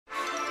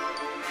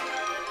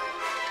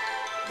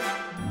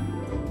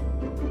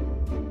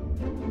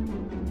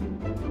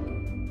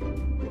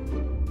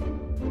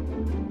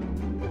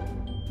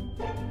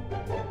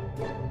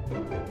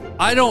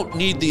I don't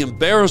need the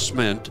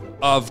embarrassment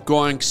of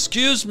going,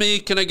 excuse me,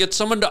 can I get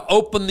someone to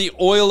open the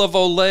oil of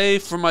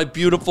Olay for my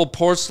beautiful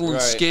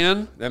porcelain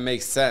skin? That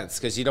makes sense,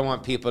 because you don't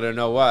want people to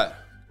know what.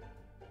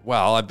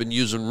 Well, I've been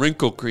using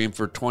wrinkle cream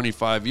for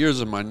 25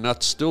 years and my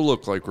nuts still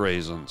look like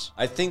raisins.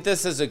 I think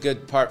this is a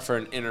good part for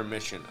an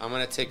intermission. I'm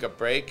going to take a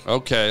break.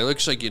 Okay,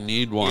 looks like you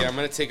need one. Yeah, I'm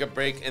going to take a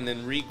break and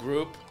then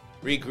regroup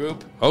okay.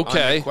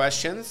 on your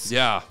questions.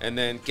 Yeah. And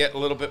then get a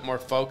little bit more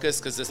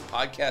focused, because this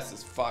podcast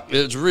is fucking...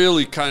 It's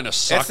really kind of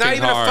sucking hard.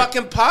 It's not even a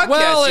fucking podcast.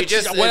 Well, it's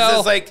just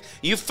like,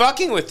 you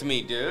fucking with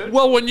me, dude.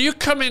 Well, when you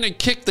come in and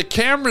kick the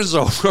cameras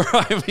over,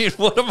 I mean,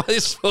 what am I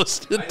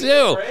supposed to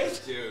do?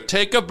 Break, dude.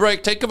 Take a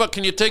break.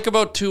 Can you take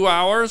about 2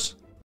 hours?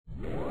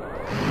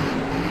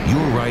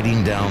 You're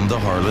riding down the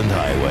Harland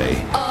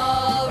Highway.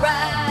 All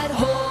right,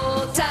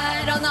 hold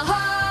tight on the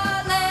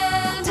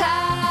Harland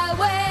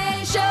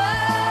Highway Show.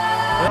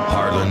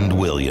 Harland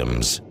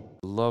Williams.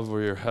 I love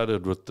where you're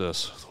headed with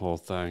this whole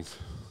thing.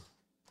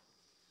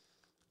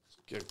 Let's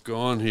get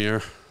going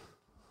here.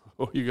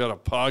 Oh, you got a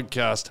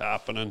podcast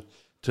happening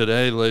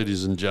today,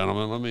 ladies and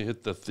gentlemen. Let me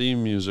hit the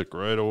theme music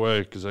right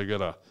away, because I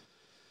got a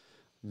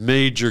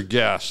major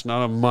guest,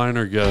 not a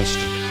minor guest.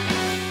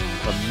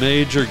 A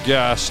major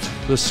guest.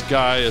 This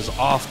guy is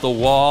off the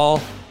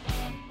wall.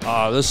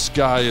 This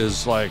guy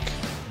is like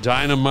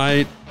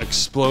dynamite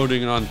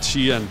exploding on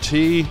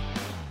TNT.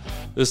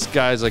 This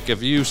guy's like,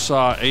 if you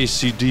saw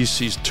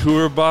AC/DC's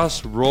tour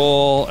bus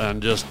roll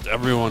and just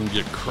everyone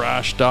get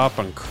crashed up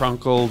and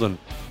crunkled and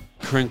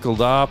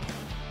crinkled up.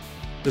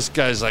 This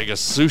guy's like a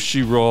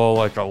sushi roll,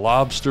 like a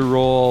lobster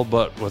roll,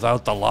 but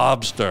without the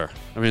lobster.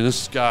 I mean,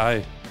 this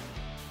guy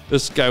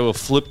will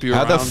flip you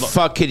around. How the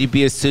fuck could you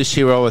be a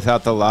sushi roll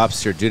without the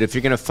lobster, dude? If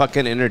you're going to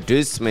fucking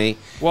introduce me,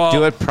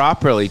 do it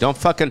properly. Don't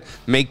fucking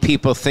make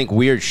people think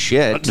weird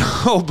shit.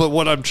 No, but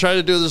what I'm trying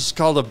to do, this is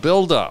called a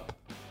build-up.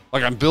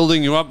 Like, I'm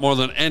building you up more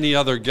than any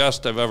other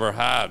guest I've ever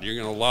had. You're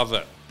going to love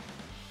it.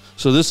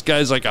 So this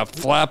guy's like a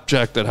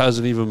flapjack that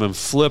hasn't even been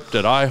flipped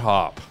at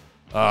IHOP.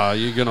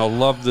 You're going to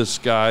love this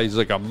guy. He's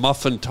like a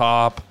muffin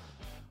top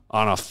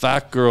on a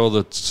fat girl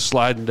that's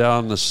sliding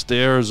down the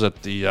stairs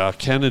at the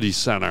Kennedy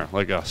Center,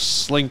 like a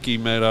slinky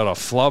made out of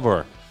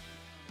flubber.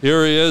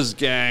 Here he is,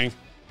 gang,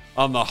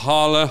 on the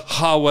Harland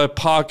Highway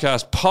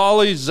podcast.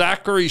 Pauly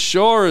Zachary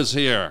Shore is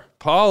here.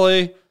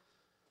 Pauly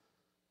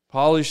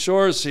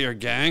Shore is here,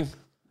 gang.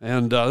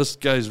 And this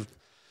guy's,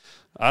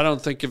 I don't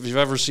think if you've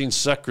ever seen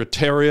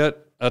Secretariat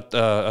at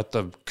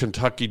the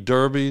Kentucky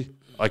Derby,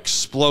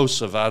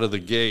 explosive out of the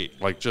gate,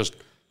 like just,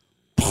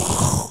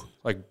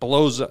 like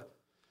blows up.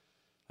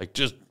 Like,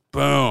 just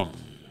boom.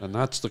 And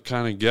that's the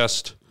kind of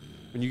guest.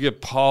 When you get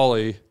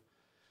Pauly,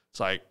 it's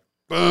like,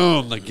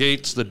 boom, the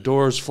gates, the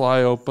doors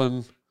fly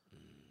open.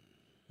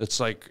 It's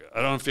like,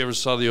 I don't know if you ever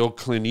saw the old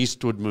Clint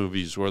Eastwood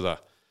movies where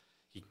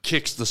he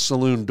kicks the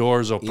saloon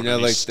doors open,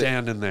 and he's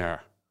standing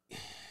there.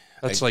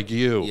 That's like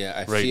you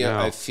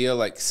now. I feel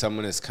like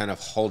someone is kind of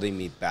holding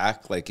me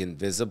back, like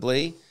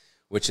invisibly,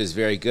 which is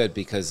very good,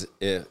 because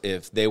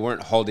if they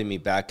weren't holding me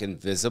back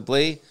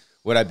invisibly,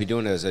 what I'd be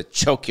doing is a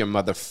choke your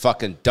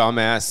motherfucking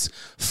dumbass,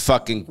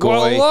 fucking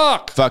goy,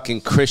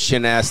 fucking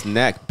Christian-ass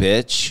neck,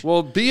 bitch.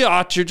 Well,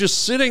 biatch, you're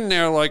just sitting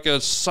there like a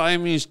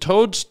Siamese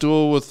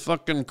toadstool with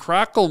fucking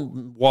crackle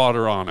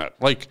water on it.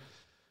 Like,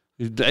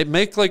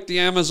 make like the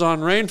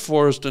Amazon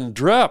rainforest and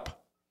drip.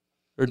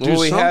 Or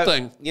do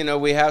something.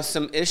 We have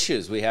some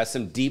issues. We have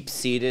some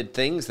deep-seated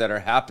things that are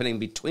happening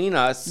between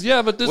us.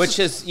 Yeah, but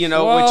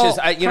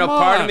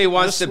part of me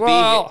wants to be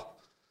here.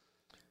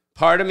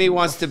 Part of me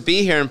wants to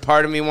be here, and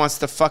part of me wants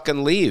to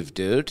fucking leave,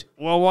 dude.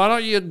 Well, why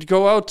don't you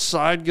go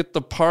outside, get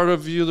the part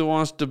of you that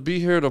wants to be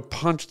here to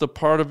punch the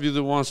part of you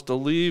that wants to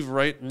leave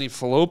right in the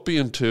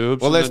fallopian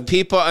tubes. Well, if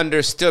people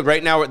understood,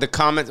 right now the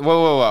comments,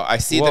 whoa. I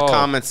see the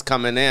comments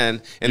coming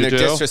in, and they're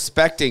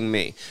disrespecting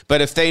me.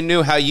 But if they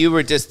knew how you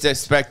were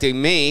disrespecting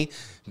me,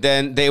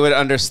 then they would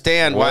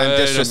understand why I'm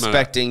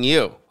disrespecting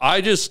you.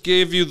 I just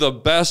gave you the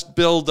best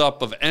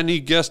buildup of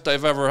any guest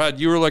I've ever had.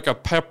 You were like a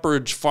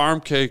Pepperidge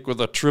farm cake with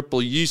a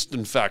triple yeast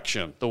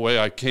infection, the way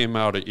I came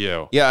out at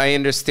you. Yeah, I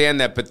understand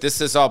that, but this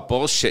is all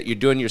bullshit. You're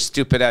doing your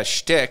stupid ass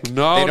shtick. They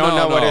don't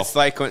know what it's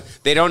like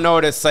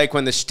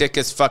when the shtick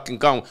is fucking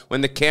gone.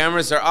 When the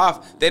cameras are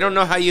off, they don't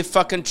know how you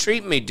fucking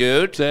treat me,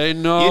 dude. They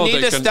know. You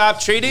need to stop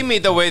treating me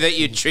the way that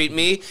you treat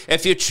me.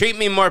 If you treat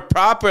me more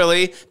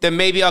properly, then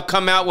maybe I'll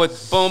come out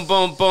with boom,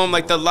 boom, boom,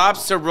 like the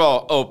lobster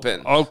roll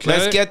open. Okay.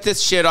 Let's get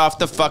this shit off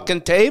the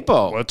fucking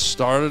table. Let's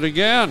start it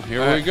again.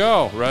 Here we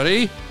go.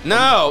 Ready?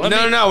 No.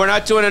 We're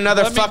not doing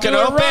another fucking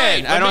open.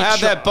 Right. I don't have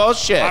that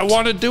bullshit. I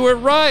want to do it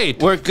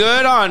right. We're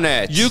good on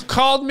it. You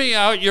called me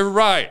out. You're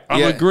right.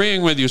 I'm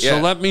agreeing with you. So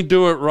let me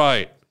do it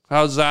right.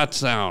 How's that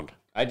sound?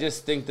 I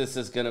just think this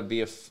is going to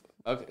be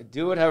Okay,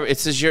 do whatever.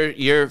 This is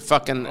your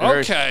fucking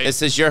Okay.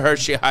 This is your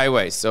Hershey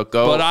Highway. So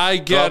go. But I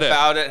get it.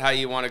 About it how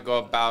you want to go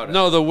about it.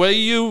 No, the way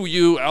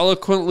you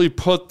eloquently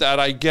put that,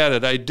 I get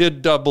it. I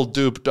did double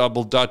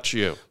Dutch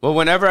you. Well,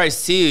 whenever I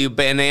see you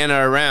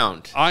banana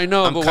around, I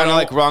know, I'm but kind when of I-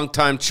 like wrong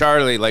time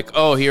Charlie. Like,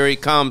 oh, here he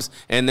comes,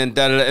 and then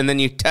and then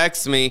you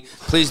text me,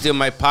 please do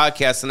my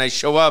podcast, and I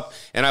show up,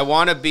 and I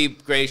want to be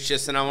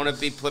gracious and I want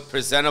to be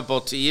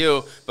presentable to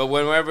you, but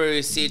whenever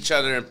we see each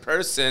other in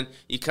person,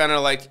 you kind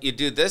of like you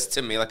do this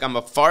to me, like I'm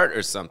a fart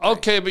or something.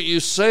 Okay, but you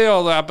say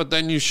all that, but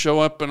then you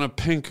show up in a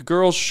pink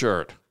girl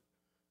shirt.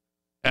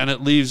 And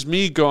it leaves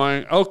me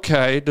going,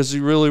 okay, does he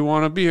really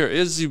want to be here?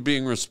 Is he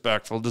being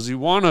respectful? Does he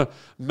want a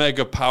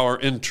mega power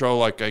intro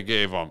like I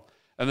gave him?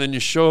 And then you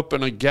show up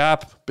in a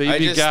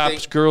baby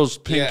Gap's girl's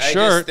pink shirt.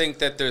 I just think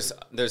that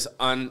there's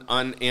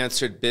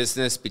unanswered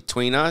business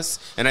between us.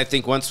 And I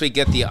think once we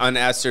get the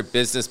unanswered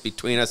business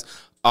between us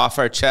off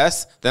our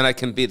chest, then I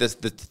can be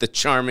the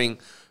charming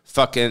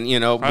fucking,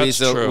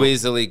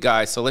 Weasssslleeee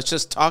guy. So let's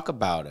just talk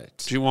about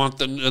it. Do you want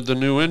the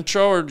new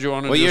intro, or do you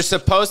want to? Well, you're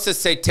supposed to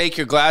say, take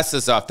your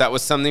glasses off. That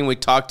was something we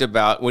talked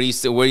about. What do you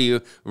say? Were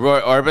you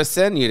Roy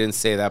Orbison? You didn't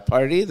say that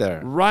part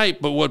either.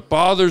 Right, but what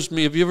bothers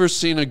me, have you ever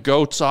seen a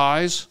goat's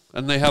eyes?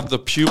 And they have the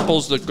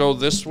pupils that go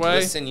this way?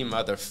 Listen, you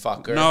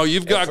motherfucker. No,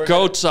 you've got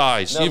goat's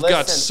eyes. No, You've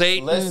got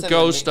Satan,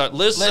 ghost eyes.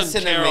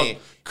 Listen, Carol. to me.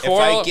 If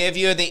I give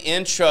you the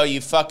intro,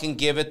 you fucking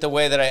give it the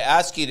way that I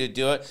ask you to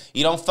do it.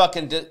 You don't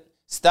fucking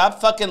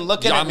stop fucking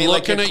looking at me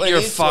like you're I'm looking at Clint your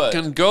Eastwood.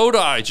 fucking goat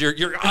eyes.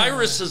 Your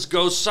irises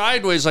go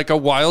sideways like a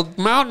wild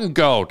mountain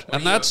goat,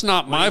 and that's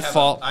not my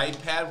fault.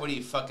 iPad? What do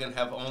you fucking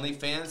have?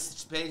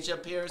 OnlyFans page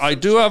up here? I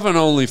do have an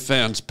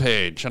OnlyFans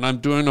page, and I'm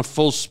doing a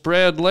full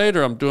spread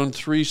later. I'm doing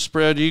 3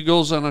 spread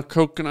eagles and a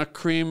coconut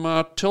cream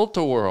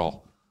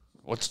tilt-a-whirl.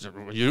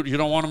 You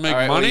don't want to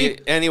make money? Well,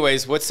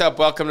 anyways, what's up?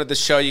 Welcome to the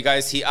show, you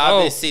guys. He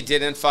obviously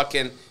didn't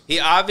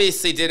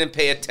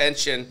pay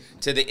attention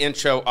to the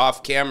intro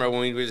off camera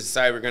when we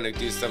decided we're going to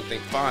do something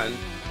fun,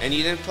 and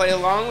you didn't play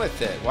along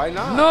with it. Why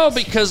not? No,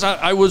 because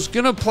I was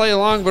going to play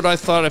along, but I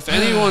thought if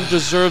anyone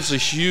deserves a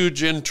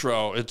huge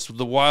intro, it's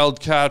the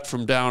Wildcat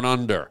from Down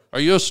Under. Are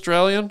you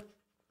Australian?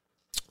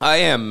 I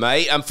am,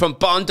 mate. I'm from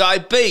Bondi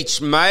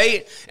Beach,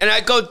 mate. And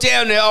I go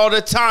down there all the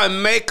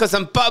time, mate, because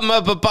I'm bottom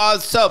of a bar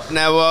of soap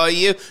now, are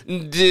you?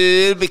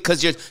 Dude,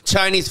 because you're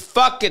Chinese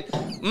fucking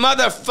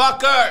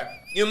motherfucker.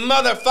 You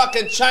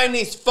motherfucking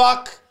Chinese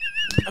fuck.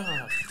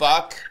 Oh,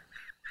 fuck.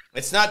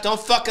 It's not, don't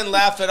fucking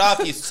laugh it off,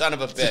 you son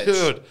of a bitch.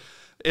 Dude,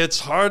 it's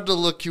hard to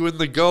look you in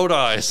the goat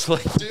eyes.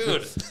 Like,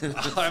 dude,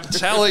 I'm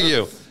telling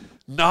you.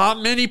 Not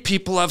many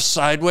people have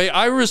sideway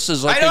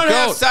irises like a goat. I don't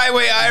have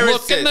sideway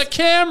irises. Look in the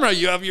camera.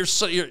 You have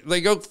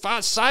they go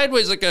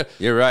sideways like a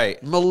You're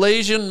right.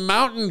 Malaysian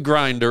mountain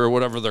grinder or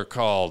whatever they're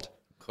called.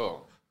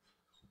 Cool.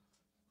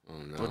 Oh,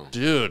 no. But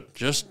dude,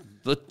 just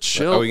the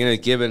chill. Are we going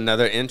to give it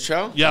another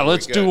intro? Yeah,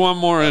 let's do one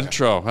more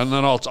intro, and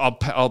then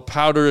I'll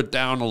powder it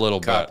down a little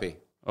Copy.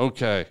 bit.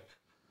 Okay.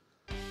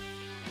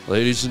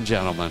 Ladies and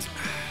gentlemen,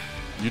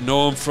 you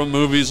know him from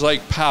movies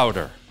like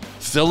Powder,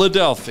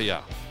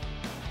 Philadelphia,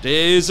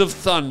 Days of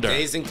Thunder,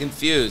 Dazed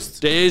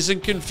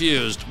and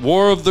Confused,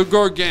 War of the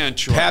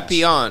Gargantuans,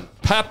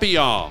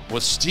 Papillon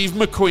with Steve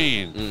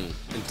McQueen,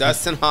 and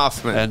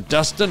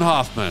Dustin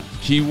Hoffman.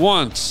 He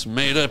once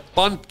made a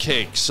bundt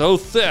cake so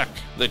thick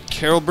that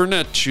Carol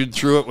Burnett chewed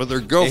through it with her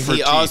gopher He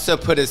teeth. also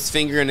put his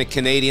finger in a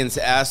Canadian's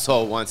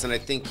asshole once, and I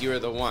think you're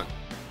the one.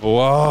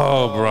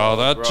 Whoa, bro,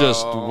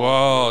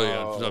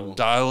 yeah, I'm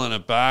dialing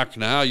it back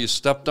now. You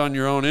stepped on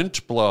your own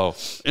intro.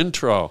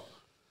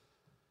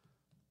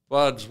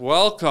 Buds,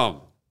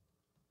 welcome.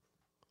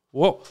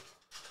 Whoa.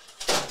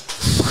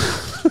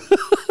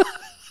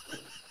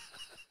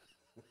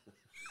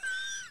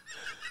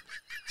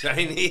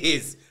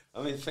 Chinese.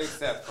 Let me fix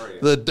that for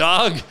you. The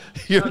dog?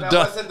 That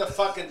wasn't the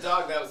fucking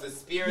dog. That was the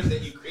spirit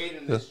that you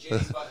created in this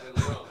shitty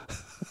fucking room.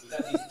 You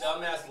got these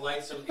dumbass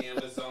lights from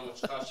Amazon,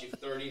 which cost you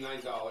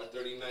 $39, $39.99.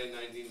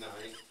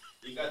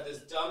 You got this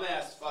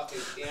dumbass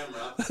fucking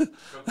camera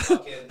from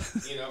fucking,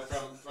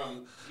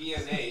 from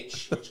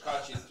B&H, which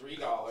cost you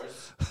 $3.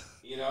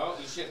 You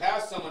should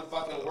have someone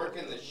fucking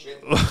working this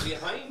shit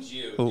behind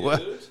you, dude.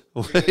 What?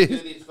 You're gonna do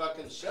these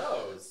fucking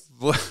shows.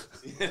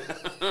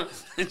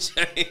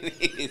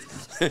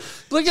 Chinese.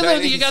 Look at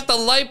that. You got the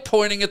light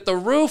pointing at the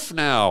roof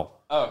now.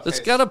 Oh, okay. It's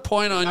got to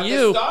point on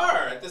you.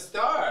 At the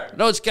star.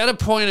 No, it's got to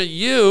point at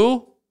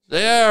you.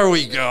 There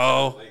we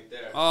go. Like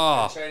there.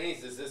 Oh.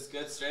 Chinese, is this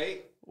good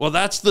straight? Well,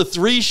 that's the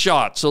 3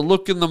 shot. So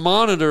look in the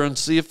monitor and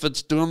see if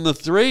it's doing the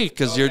 3.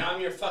 Because now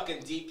I'm your fucking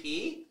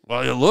DP?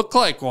 Well, you look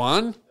like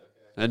one. Okay.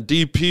 And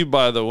DP,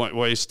 by the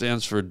way,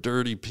 stands for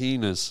dirty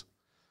penis.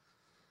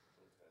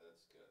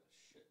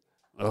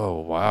 Oh,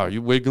 wow. Are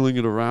you wiggling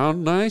it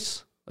around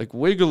nice? Like,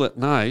 wiggle it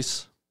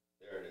nice.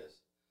 There it is.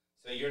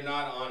 So you're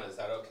not on. Is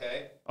that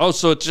okay? Oh,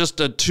 so it's just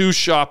a 2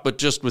 shot, but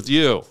just with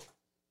you.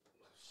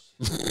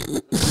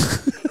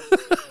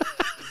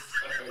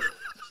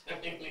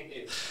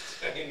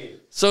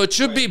 So it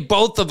should be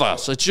both of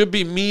us. It should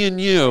be me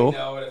and you.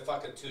 No, if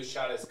fucking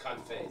two-shot his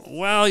cunt face.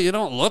 Well, you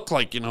don't look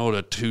like you know what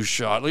a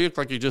two-shot. You look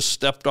like you just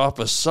stepped off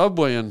a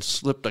subway and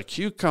slipped a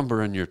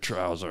cucumber in your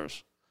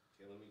trousers.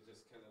 Okay, let me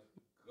just kind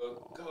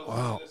of go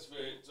Wow. this way.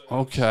 So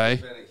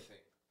Okay.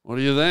 What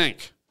do you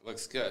think?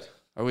 Looks good.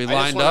 Are we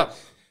lined up?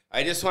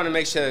 I just want to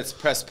make sure that it's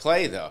press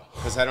play, though,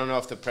 because I don't know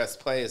if the press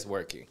play is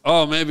working.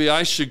 Oh, maybe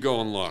I should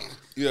go and look.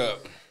 Yeah.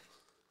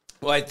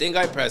 Well, I think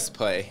I press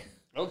play.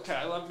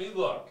 Okay, let me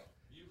look.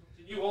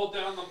 Can you hold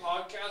down the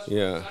podcast for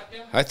Yeah. a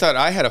second? I thought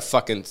I had a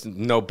fucking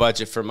no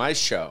budget for my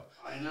show.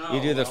 I know.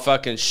 You do the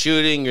fucking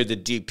shooting, you're the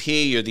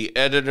DP, you're the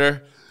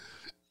editor.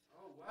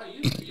 Oh, wow,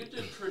 you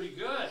did pretty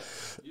good.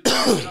 You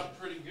did it up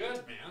pretty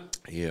good, man.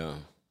 Yeah.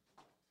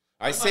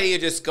 I say you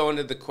just go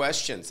into the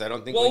questions. I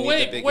don't think Well, we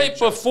need the big wait.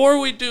 intro. Before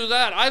we do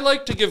that, I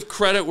like to give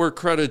credit where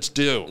credit's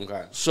due.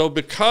 Okay. So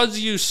because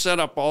you set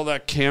up all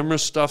that camera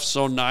stuff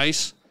so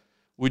nice,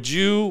 would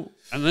you,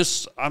 and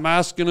this I'm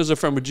asking as a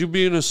friend, would you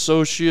be an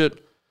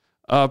associate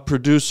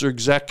producer,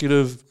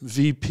 executive,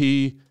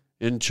 VP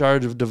in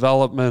charge of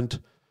development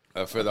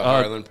For the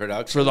Harlan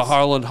Productions? for the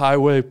Harlan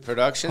Highway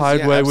Productions?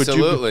 Highway? Yeah, Would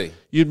absolutely.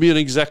 you'd be an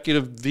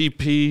executive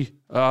VP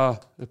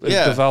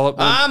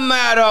development? I'm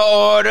out of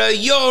order.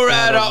 You're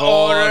out of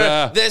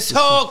order. This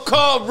whole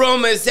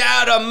courtroom is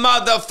out of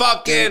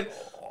motherfucking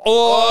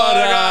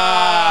order.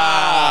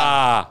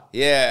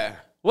 Yeah.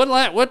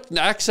 What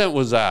accent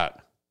was that?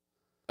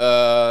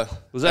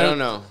 Was that I don't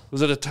know.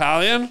 Was it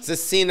Italian? It's a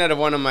scene out of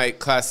one of my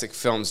classic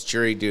films,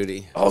 Jury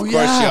Duty. Oh, of course,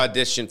 yeah. you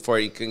auditioned for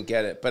it. You couldn't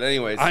get it. But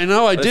anyways. I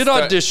know. I let's did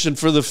start- audition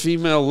for the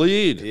female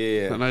lead.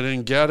 Yeah. And I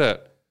didn't get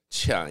it.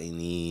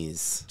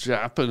 Chinese.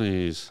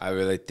 Japanese. I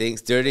really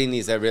think. Dirty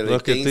knees, I really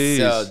Look at think these.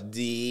 so.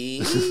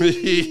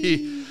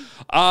 D.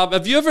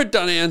 Have you ever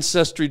done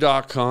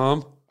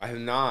Ancestry.com? I have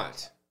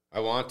not. I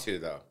want to,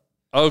 though.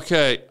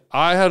 Okay.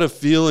 I had a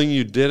feeling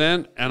you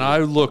didn't, and I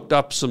looked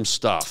up some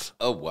stuff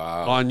Oh,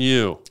 wow. on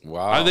you.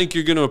 Wow. I think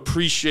you're going to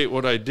appreciate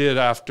what I did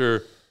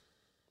after.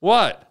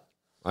 What?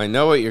 I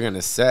know what you're going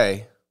to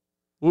say.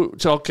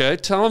 Okay.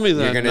 Tell me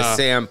then. You're going to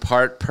say I'm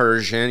part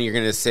Persian. You're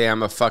going to say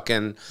I'm a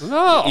fucking...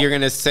 No. You're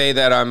going to say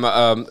that I'm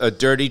a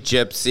dirty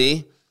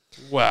gypsy.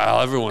 Well,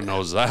 everyone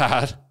knows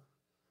that.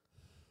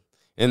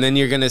 And then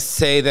you're going to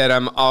say that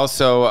I'm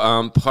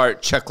also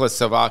part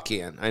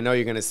Czechoslovakian. I know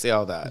you're going to say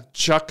all that.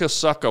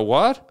 Chucka-sucka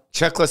what?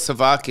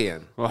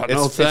 Czechoslovakian. Well,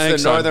 no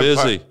thanks, I'm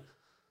busy.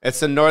 It's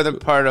the northern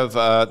part of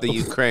the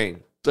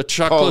Ukraine. The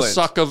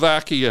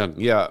Czechoslovakian.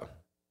 Yeah.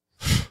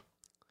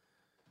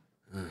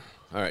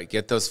 All right,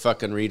 get those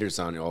fucking readers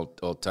on, you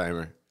old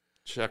timer.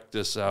 Check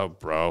this out,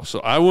 bro.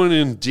 So I went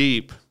in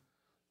deep,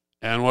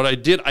 and what I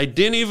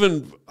didn't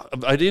even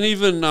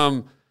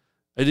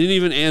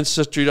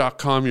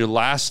Ancestry.com your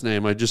last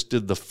name. I just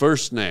did the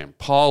first name,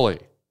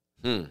 Pauly.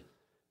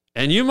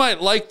 And you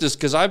might like this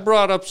because I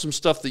brought up some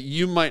stuff that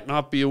you might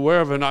not be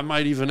aware of, and I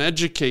might even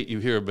educate you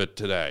here a bit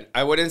today.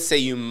 I wouldn't say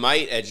you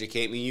might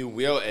educate me. You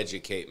will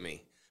educate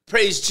me.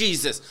 Praise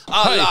Jesus.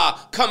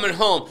 Allah, coming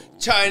home.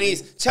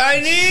 Chinese.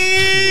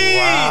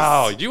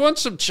 Wow. Do you want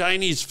some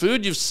Chinese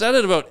food? You've said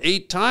it about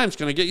 8 times.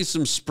 Can I get you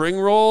some spring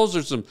rolls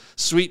or some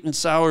sweet and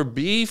sour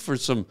beef or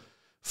some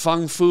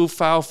fung fu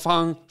fao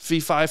fung fi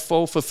fi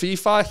fo fa fi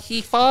fa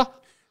he fa?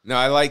 No,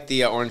 I like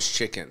the orange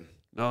chicken.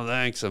 No,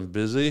 thanks. I'm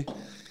busy.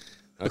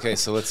 Okay,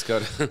 so let's go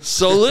to...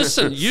 So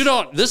listen,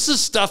 this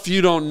is stuff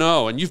you don't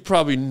know, and you've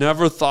probably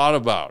never thought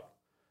about.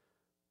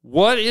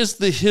 What is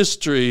the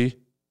history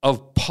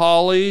of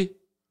Pauly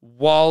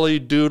Wally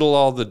Doodle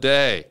all the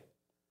day?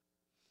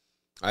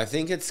 I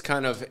think it's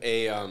kind of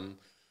a...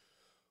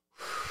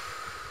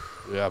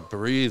 Yeah,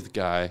 breathe,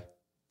 guy.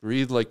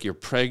 Breathe like you're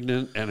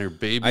pregnant and her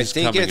baby's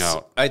coming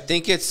out. I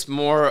think it's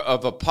more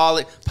of a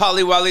Polly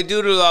Wally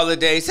Doodle all the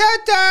day.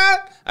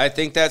 I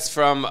think that's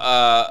from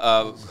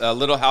a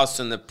Little House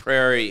on the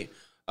Prairie,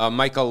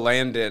 Michael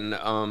Landon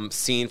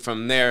scene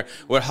from there,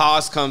 where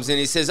Hoss comes in.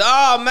 He says,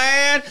 "Oh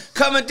man,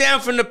 coming down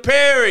from the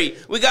prairie,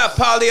 we got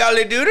Polly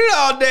Wally Doodle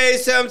all day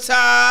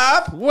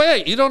sometime."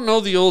 Wait, you don't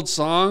know the old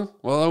song?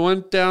 Well, I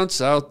went down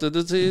south to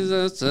the seas,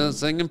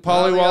 singing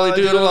Polly Wally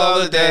Doodle all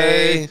the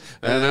day.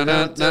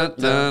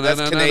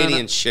 That's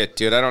Canadian shit,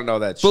 dude. I don't know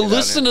that shit. But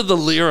listen to the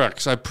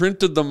lyrics. I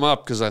printed them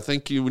up because I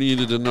think you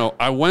needed to know.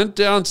 I went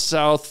down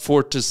south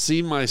for to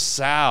see my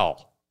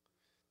Sal.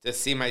 To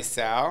see my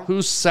Sal?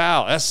 Who's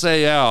Sal?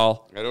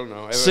 S-A-L. I don't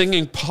know.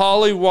 Singing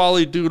Polly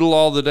Wally Doodle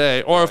all the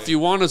day. Or if you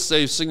want to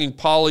say singing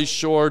PAULY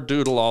SHORE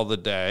Doodle all the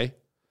day.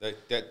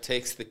 That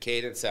takes the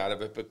cadence out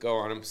of it, but go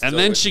on. And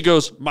then she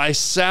goes, my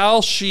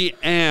Sal, she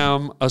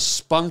am a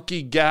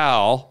spunky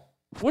gal.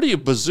 What are you,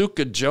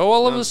 Bazooka Joe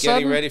all of a sudden? I'm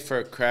getting ready for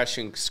a crash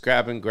and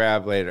scrab and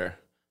grab later.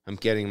 I'm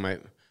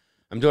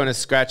doing a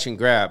scratch and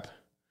grab.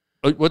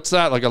 What's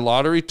that, like a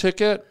lottery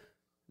ticket?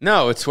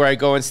 No, it's where I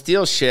go and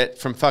steal shit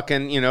from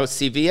fucking,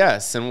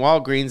 CVS and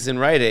Walgreens and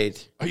Rite Aid.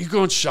 Are you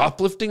going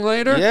shoplifting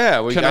later?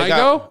 Yeah. Can I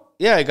go?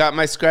 Yeah, I got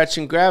my scratch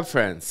and grab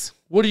friends.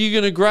 What are you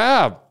going to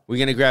grab? We're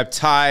going to grab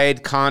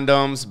Tide,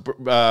 condoms,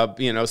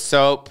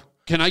 soap.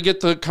 Can I get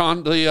the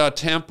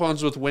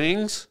tampons with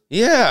wings?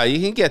 Yeah, you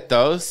can get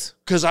those.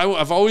 Because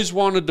I've always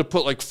wanted to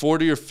put like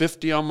 40 or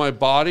 50 on my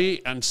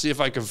body and see if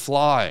I can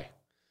fly.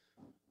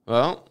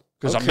 Well,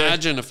 because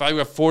imagine if I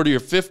got 40 or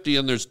 50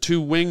 and there's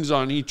 2 wings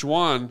on each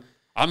one,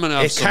 I'm going to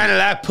have It's kind of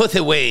like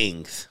pussy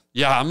wings.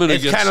 Yeah, I'm going to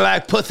get... It's kind of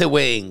like pussy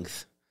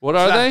wings. What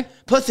are they?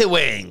 Pussy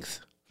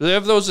wings. Do they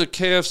have those at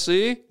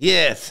KFC?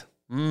 Yes.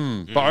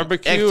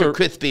 Barbecue? Extra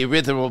crispy,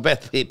 rhythmal,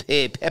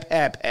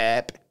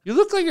 pep. You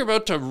look like you're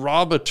about to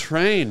rob a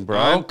train, bro.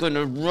 I'm going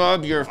to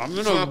rob your I'm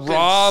going to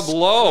rob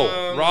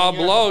low. Rob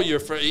low. You're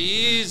for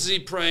easy,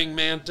 praying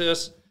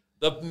mantis.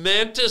 The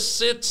mantis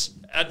sits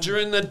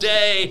during the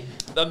day.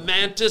 The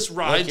mantis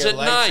rides at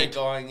night. Lights are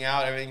going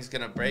out. Everything's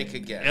going to break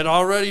again. It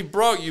already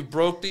broke. You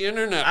broke the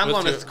internet. I'm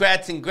going to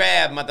scratch and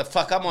grab,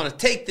 motherfucker. I'm going to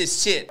take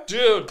this shit.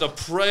 Dude, the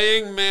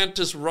praying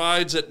mantis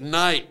rides at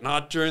night,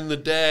 not during the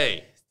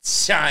day.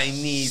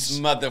 Chinese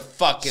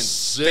motherfucking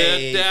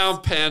Sit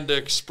down, Panda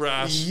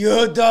Express.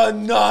 You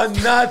don't know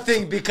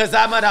nothing because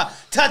I'm going to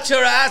touch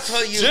your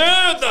asshole, you. Dude,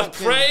 the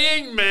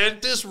praying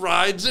mantis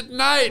rides at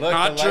night, Look,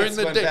 not the during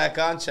the went day. Back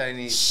on,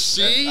 Chinese.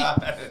 See?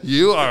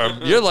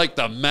 You're like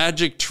the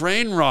magic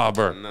train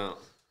robber. No.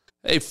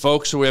 Hey,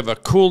 folks, so we have a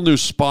cool new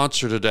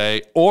sponsor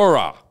today,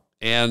 Aura.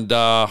 And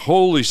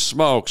holy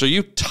smokes, are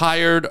you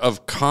tired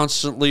of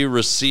constantly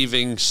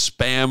receiving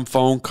spam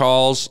phone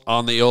calls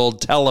on the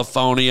old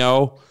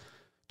telephonio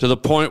to the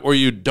point where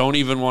you don't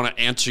even want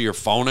to answer your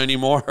phone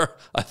anymore?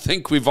 I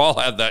think we've all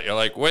had that. You're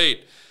like,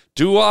 wait,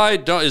 do I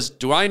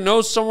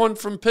know someone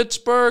from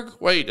Pittsburgh?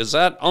 Wait, is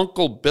that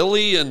Uncle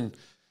Billy in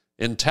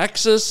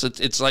Texas?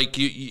 It's like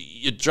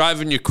you're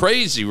driving you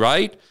crazy,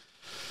 right?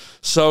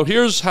 So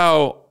here's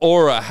how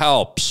Aura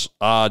helps.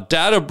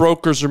 Data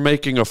brokers are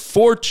making a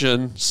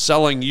fortune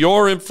selling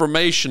your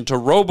information to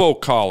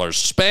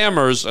robocallers,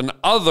 spammers, and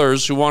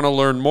others who want to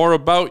learn more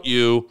about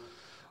you,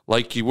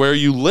 like where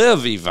you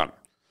live even.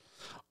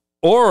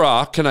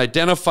 Aura can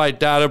identify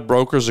data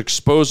brokers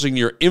exposing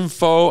your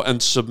info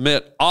and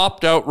submit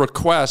opt-out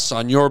requests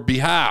on your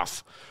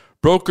behalf.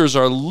 Brokers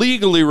are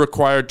legally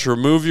required to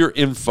remove your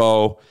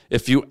info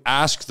if you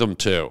ask them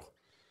to.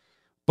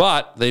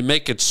 But they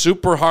make it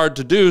super hard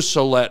to do,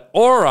 so let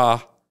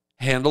Aura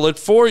handle it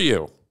for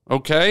you,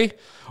 okay?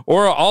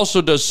 Aura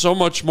also does so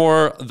much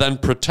more than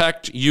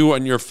protect you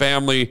and your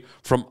family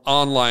from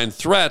online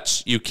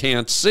threats you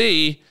can't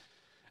see,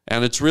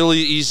 and it's really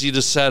easy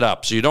to set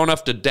up. So you don't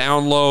have to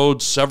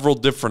download several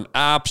different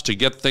apps to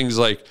get things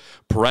like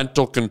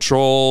parental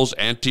controls,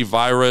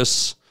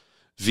 antivirus,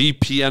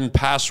 VPN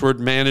password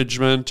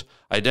management,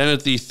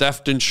 identity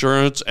theft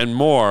insurance, and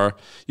more.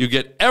 You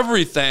get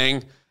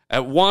everything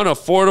at one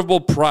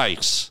affordable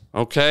price,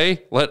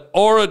 okay? Let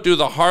Aura do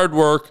the hard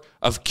work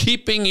of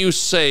keeping you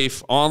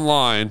safe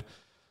online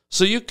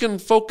so you can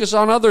focus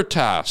on other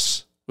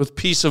tasks with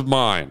peace of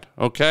mind,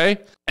 okay?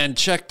 And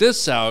check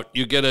this out.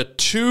 You get a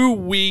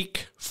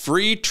 2-week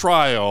free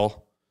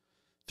trial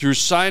through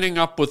signing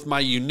up with my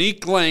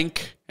unique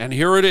link. And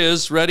here it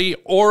is. Ready?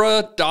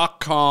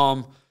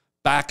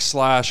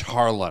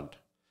 Aura.com/Harland.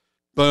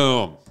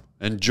 Boom.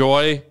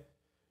 Enjoy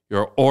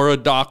your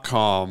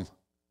Aura.com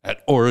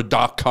at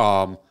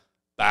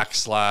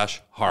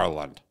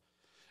Aura.com/Harland.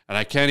 And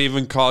I can't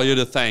even call you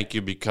to thank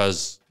you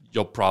because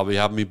you'll probably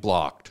have me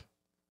blocked.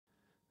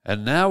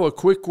 And now a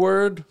quick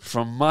word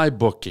from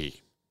MyBookie.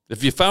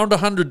 If you found a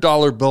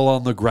 $100 bill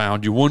on the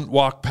ground, you wouldn't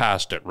walk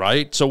past it,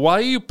 right? So why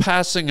are you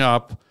passing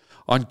up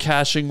on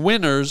cashing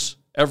winners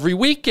every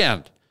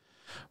weekend?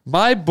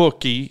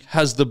 MyBookie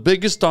has the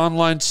biggest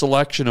online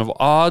selection of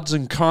odds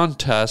and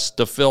contests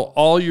to fill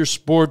all your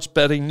sports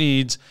betting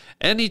needs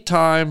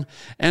anytime,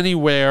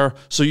 anywhere,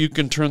 so you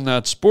can turn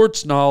that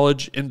sports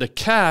knowledge into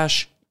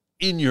cash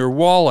in your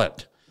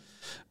wallet.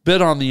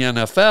 Bet on the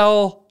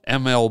NFL,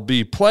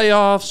 MLB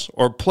playoffs,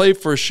 or play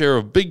for a share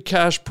of big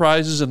cash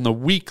prizes in the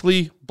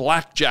weekly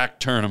blackjack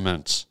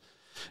tournaments.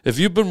 If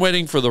you've been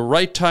waiting for the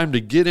right time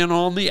to get in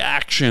on the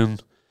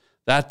action,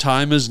 that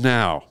time is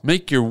now.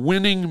 Make your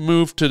winning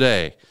move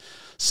today.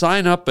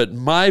 Sign up at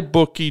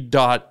mybookie.ag.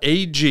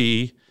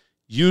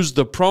 Use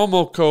the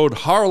promo code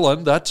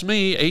Harland, that's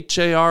me,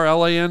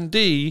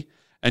 HARLAND,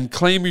 and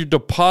claim your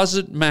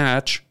deposit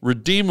match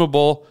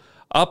redeemable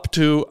up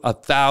to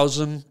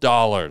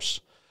 $1,000.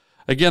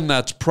 Again,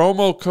 that's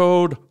promo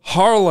code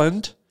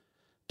Harland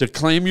to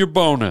claim your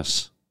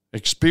bonus.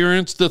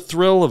 Experience the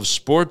thrill of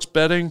sports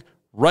betting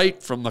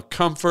right from the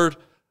comfort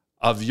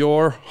of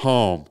your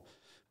home.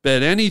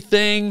 Bet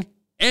anything,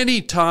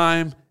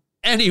 anytime,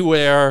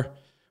 anywhere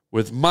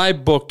with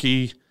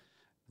MyBookie,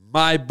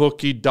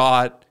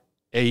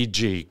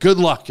 mybookie.ag. Good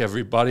luck,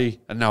 everybody.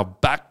 And now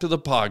back to the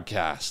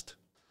podcast.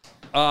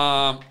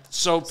 So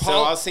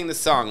I'll sing the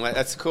song.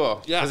 That's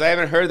cool. Yeah. Because I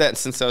haven't heard that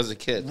since I was a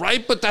kid.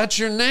 Right, but that's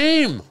your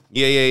name.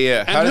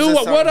 Yeah. And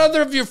what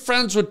other of your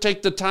friends would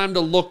take the time to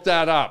look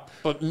that up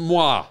but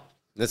moi?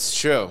 That's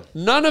true.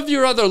 None of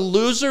your other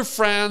loser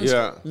friends,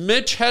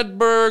 Mitch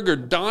Hedberg or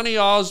Donny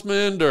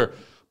Osmond or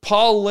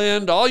Paul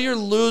Lind, all your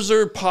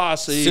loser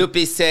posse.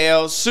 Soupy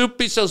Sales.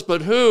 Soupy Sales,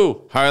 but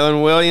who?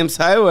 Harlan Williams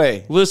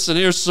Highway. Listen,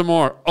 here's some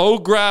more. Oh,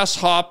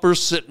 grasshopper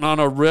sitting on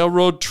a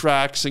railroad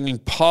track singing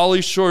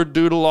Pauly Shore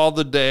Doodle all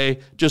the day,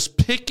 just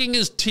picking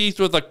his teeth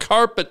with a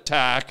carpet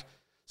tack,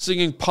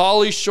 singing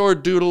Pauly Shore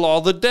Doodle all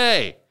the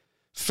day.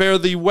 Fare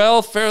thee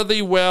well, fare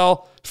thee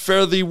well,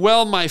 fare thee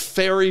well, my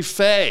fairy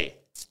fae.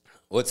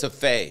 What's a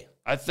fae?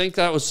 I think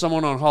that was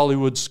someone on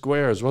Hollywood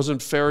Squares.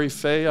 Wasn't Fairy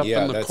Faye up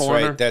in the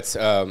corner? Right. That's,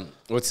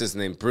 what's his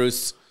name?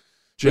 Bruce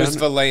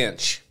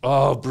Valanche.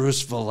 Oh,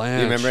 Bruce Valanche.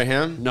 You remember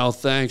him? No,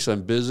 thanks.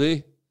 I'm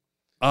busy.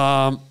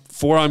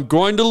 For I'm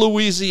going to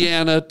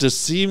Louisiana to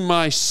see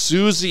my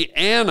Susie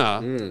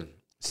Anna.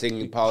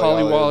 Singing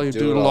Polly Wally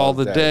Doodle all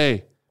the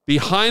day.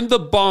 Behind the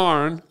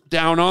barn,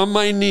 down on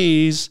my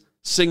knees,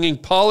 singing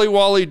Polly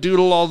Wally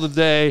Doodle all the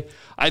day.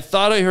 I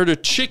thought I heard a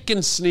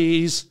chicken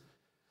sneeze.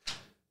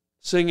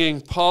 Singing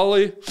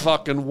Polly,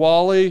 fucking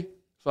Wally,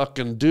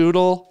 fucking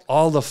Doodle,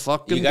 all the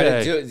fucking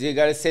day. You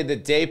gotta say the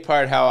day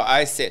part how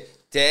I say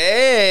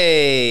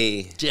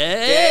day.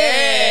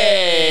 Day.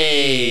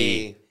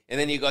 And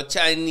then you go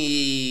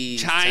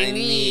Chinese.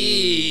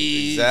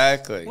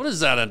 Exactly. What is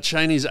that, a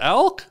Chinese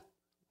elk?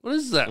 What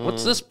is that?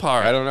 What's this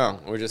part? I don't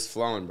know. We're just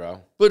flowing, bro.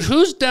 But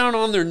who's down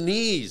on their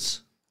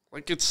knees?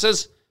 Like it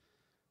says,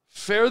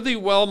 fare thee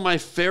well, my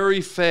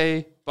fairy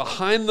fae,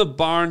 behind the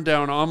barn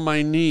down on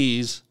my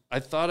knees. I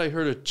thought I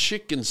heard a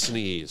chicken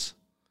sneeze.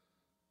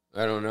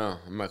 I don't know.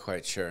 I'm not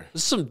quite sure.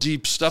 This is some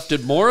deep stuff.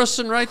 Did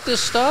Morrison write this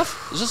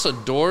stuff? Is this a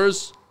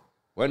Doors?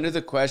 When do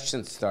the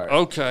questions start?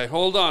 Okay,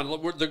 hold on.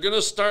 They're going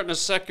to start in a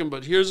second,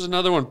 but here's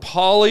another one.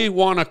 Polly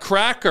want a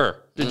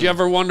cracker. Did you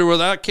ever wonder where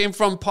that came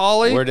from,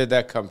 Polly? Where did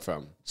that come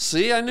from?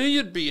 See, I knew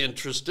you'd be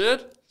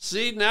interested.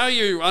 See, now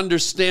you're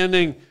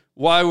understanding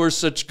why we're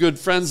such good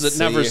friends that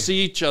never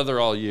see each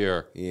other all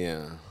year.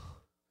 Yeah.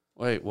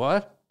 Wait,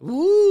 what?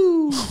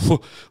 Woo!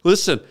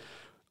 Listen,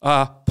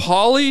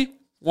 Polly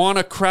Want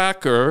a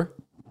Cracker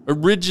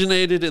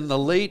originated in the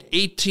late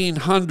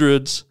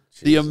 1800s.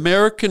 The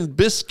American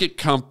Biscuit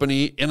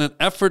Company, in an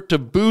effort to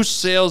boost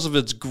sales of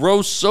its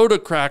gross soda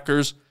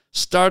crackers,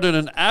 started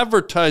an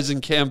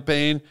advertising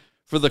campaign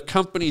for the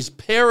company's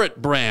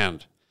Parrot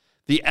brand.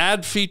 The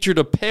ad featured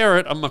a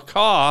parrot, a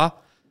macaw,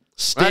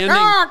 standing...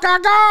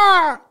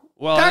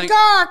 Well, That's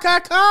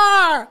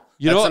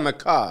a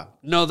macaw.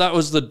 No, that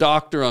was the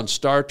doctor on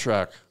Star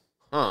Trek.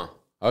 Huh.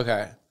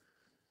 Okay.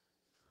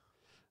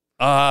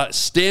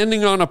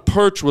 Standing on a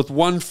perch with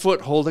 1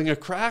 foot holding a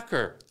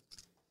cracker.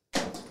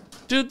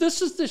 Dude,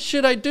 this is the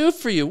shit I do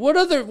for you. What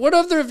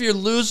other of your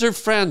loser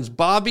friends?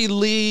 Bobby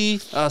Lee,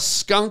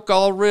 Skunk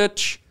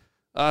Ulrich,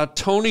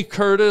 Tony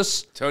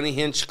Curtis. Tony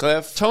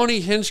Hinchcliffe.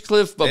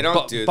 But they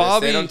don't do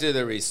Bobby, this. They don't do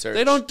the research.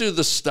 They don't do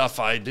the stuff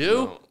I do.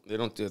 No, they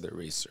don't do the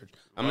research.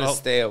 I'm going to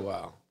stay a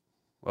while.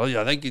 Well,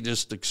 yeah, I think you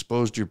just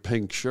exposed your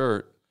pink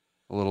shirt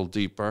a little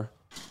deeper.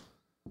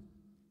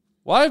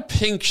 Why a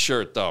pink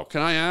shirt, though?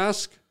 Can I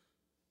ask?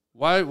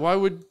 Why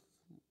would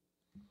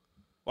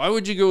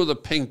you go with a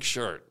pink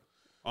shirt?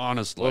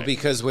 Honestly. Well,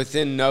 because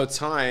within no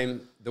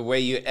time, the way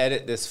you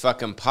edit this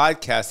fucking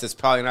podcast is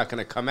probably not going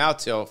to come out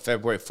till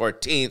February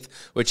 14th,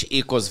 which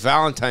equals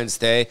Valentine's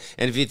Day.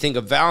 And if you think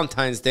of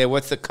Valentine's Day,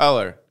 what's the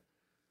color?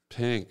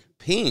 Pink.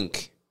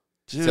 Pink.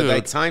 Dude. So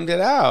they timed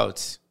it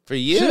out for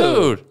you.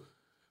 Dude.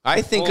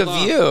 I think of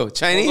you.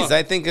 Chinese,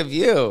 I think of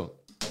you.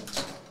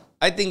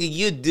 I think of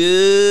you,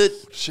 dude.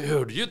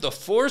 Dude, the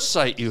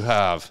foresight you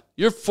have.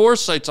 Your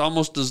foresight's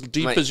almost as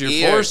deep as your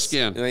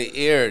foreskin. My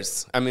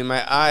ears. I mean,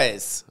 my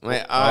eyes.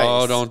 My eyes.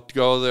 Oh, don't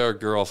go there,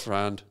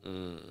 girlfriend.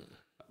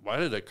 Why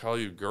did I call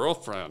you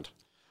girlfriend?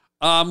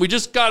 We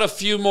just got a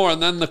few more,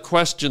 and then the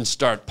questions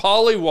start.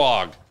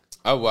 Pollywog.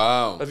 Oh,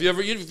 wow. Have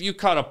you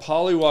caught a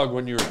pollywog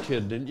when you were a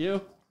kid, didn't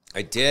you?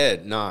 I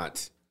did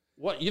not.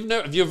 What?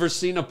 Have you ever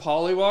seen a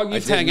pollywog?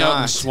 You've hang not.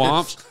 out in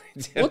swamps.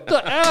 What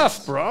the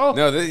F, bro?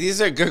 No,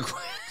 these are good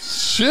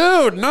questions.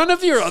 Dude, none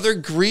of your other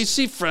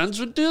greasy friends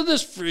would do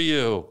this for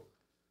you.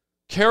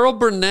 Carol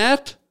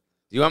Burnett?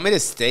 Do you want me to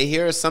stay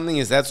here or something?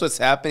 Is that what's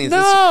happening?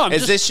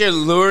 Is this you're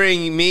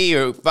luring me,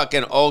 you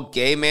fucking old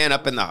gay man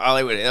up in the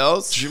Hollywood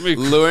Hills?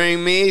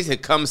 Luring me to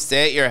come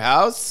stay at your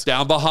house?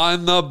 Down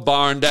behind the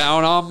barn,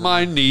 down on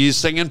my knees,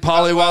 singing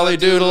Polly Wally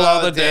Doodle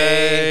all the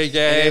day.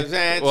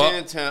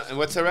 And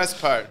what's the rest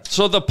part?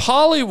 So the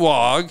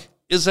pollywog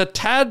is a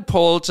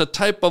tadpole. It's a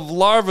type of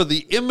larva,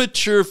 the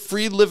immature,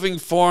 free-living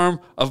form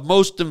of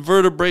most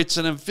invertebrates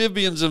and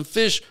amphibians and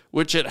fish,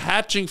 which at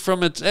hatching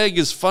from its egg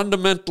is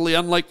fundamentally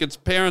unlike its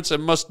parents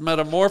and must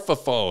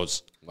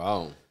metamorphose.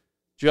 Wow.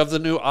 Do you have the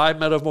new I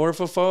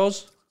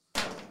Metamorphose?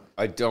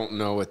 I don't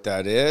know what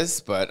that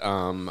is, but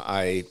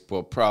I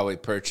will probably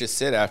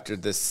purchase it after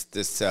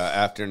this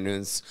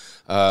afternoon's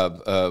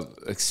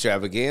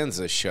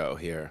extravaganza show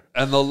here.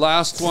 And the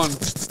last one...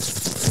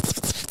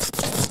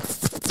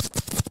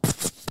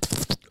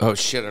 Oh,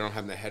 shit, I don't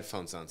have my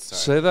headphones on. Sorry.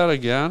 Say that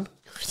again.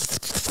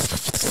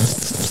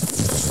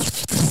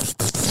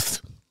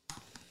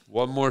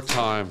 One more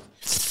time.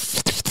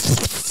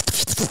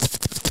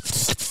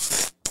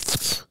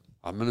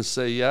 I'm going to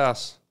say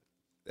yes.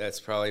 That's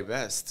probably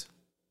best.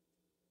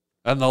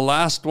 And the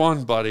last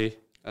one, buddy,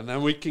 and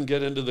then we can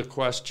get into the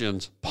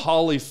questions.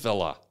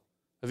 Polyfilla.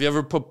 Have you ever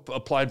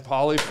applied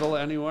polyfilla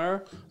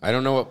anywhere? I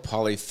don't know what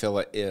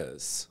polyfilla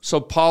is. So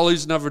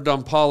Poly's never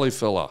done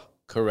polyfilla.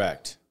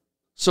 Correct.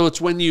 So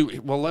it's when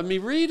you, well, let me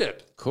read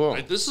it. Cool.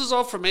 Right, this is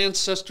all from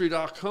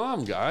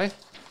Ancestry.com, guy.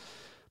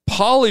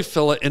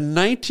 Polyfilla, in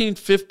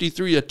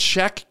 1953, a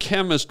Czech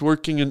chemist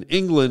working in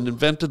England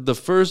invented the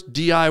first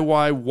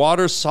DIY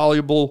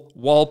water-soluble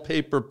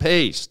wallpaper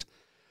paste.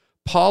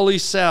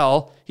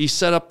 Polycell, he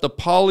set up the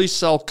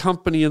Polycell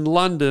company in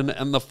London,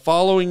 and the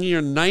following year,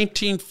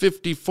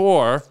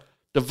 1954,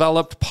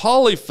 developed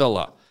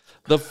Polyfilla,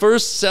 the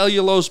first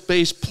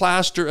cellulose-based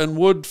plaster and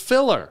wood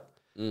filler.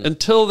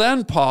 Until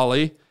then,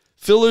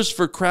 fillers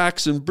for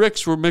cracks and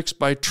bricks were mixed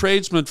by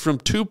tradesmen from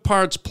 2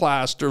 parts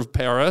plaster of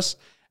Paris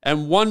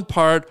and 1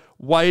 part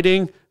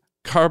whiting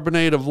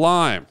carbonate of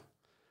lime.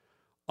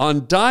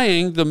 On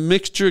dyeing, the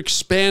mixture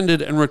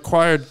expanded and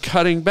required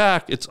cutting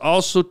back. It's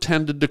also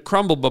tended to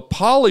crumble, but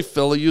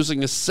polyfilla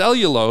using a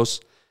cellulose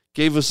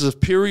gave a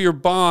superior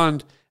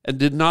bond and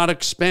did not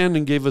expand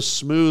and gave a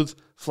smooth,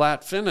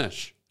 flat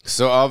finish.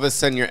 So all of a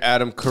sudden you're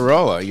Adam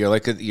Carolla. You're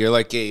like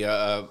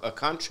a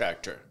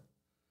contractor.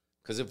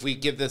 Because if we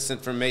give this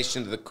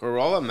information to the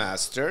Carolla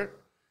master,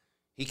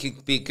 he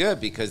could be good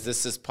because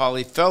this is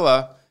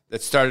polyfilla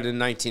that started in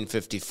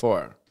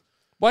 1954.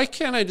 Why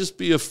can't I just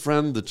be a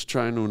friend that's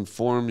trying to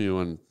inform you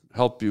and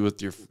help you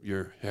with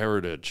your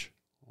heritage?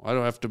 Why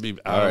do I have to be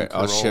Adam All right,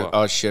 Carolla?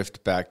 I'll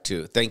shift back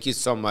to. Thank you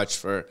so much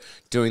for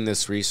doing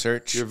this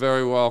research. You're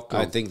very welcome.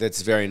 I think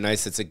that's very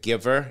nice. It's a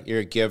giver. You're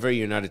a giver.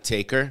 You're not a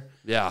taker.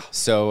 Yeah.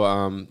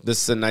 So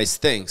this is a nice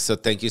thing. So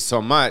thank you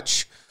so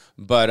much.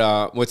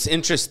 But what's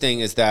interesting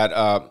is that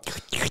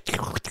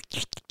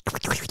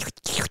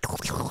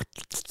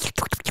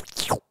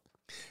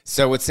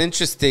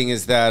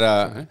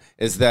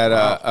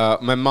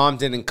my mom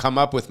didn't come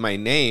up with my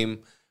name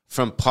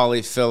from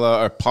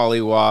Polyfilla or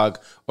Polywog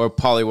or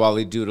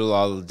Polywally Doodle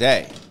all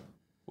day.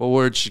 Well,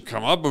 where'd she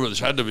come up with? It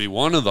had to be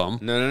one of them.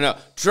 No.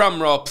 Drum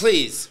roll,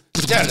 please. I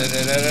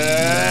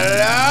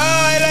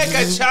like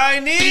a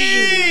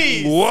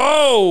Chinese.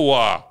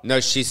 Whoa! No,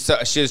 she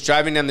was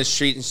driving down the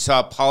street and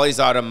saw Polly's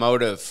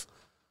Automotive.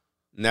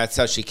 And that's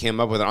how she came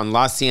up with it. On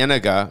La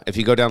Cienega, if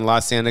you go down La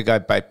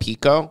Cienega by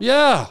Pico.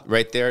 Yeah.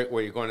 Right there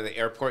where you're going to the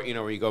airport, you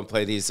know, where you go and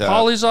play these.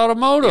 Polly's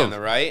Automotive. On the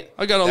right.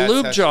 I got a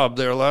lube job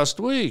there last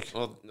week.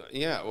 Well,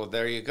 yeah. Well,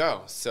 there you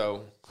go.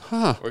 So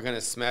we're going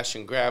to smash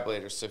and grab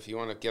later. So if you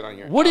want to get on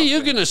your. What are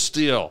you going to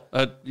steal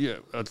at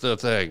the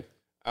thing?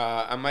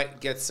 I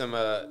might get some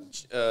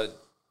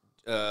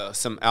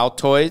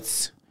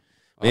Altoids.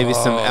 Maybe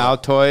some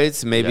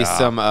Altoids. Maybe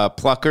some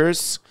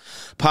Pluckers.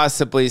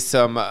 Possibly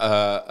some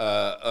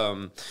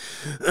eye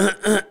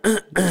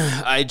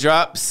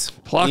drops,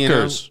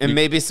 Pluckers, and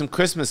maybe some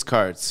Christmas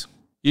cards.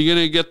 You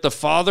gonna get the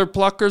father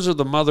pluckers or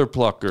the mother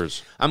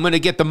pluckers? I'm gonna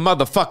get the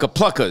motherfucker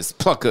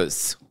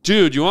pluckers.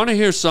 Dude, you want to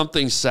hear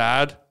something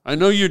sad? I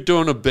know you're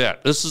doing a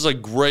bit. This is a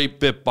great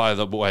bit, by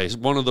the way. It's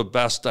one of the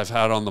best I've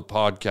had on the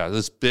podcast.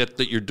 This bit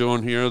that you're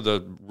doing here,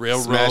 the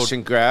railroad. Smash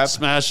and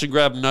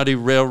grab, nutty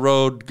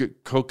railroad,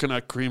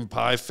 coconut cream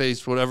pie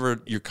face,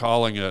 whatever you're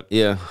calling it.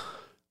 Yeah.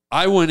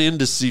 I went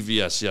into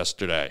CVS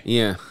yesterday.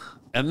 Yeah.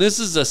 And this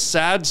is a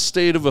sad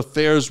state of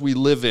affairs we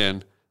live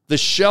in. The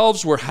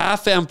shelves were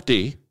half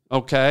empty,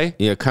 okay?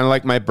 Yeah, kind of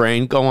like my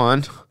brain. Go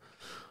on.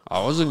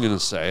 I wasn't going to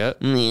say it.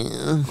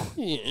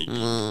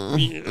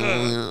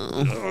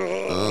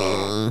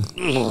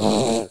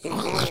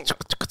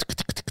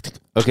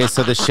 Okay,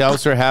 so the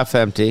shelves were half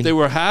empty. They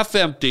were half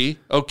empty,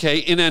 okay,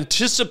 in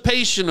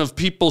anticipation of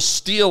people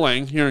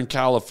stealing here in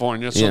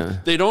California. So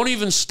they don't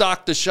even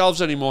stock the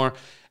shelves anymore.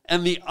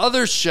 And the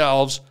other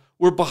shelves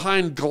were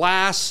behind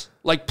glass,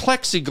 like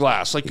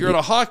plexiglass, like you're at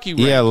a hockey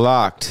rink. Yeah,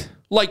 locked.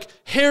 Like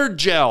hair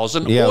gels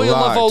and oil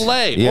locked. of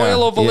Olay.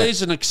 Oil of Olay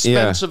is an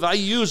expensive. I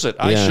use it.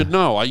 I should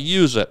know. I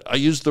use it. I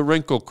use the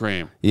wrinkle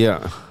cream.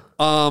 Yeah.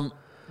 Underarm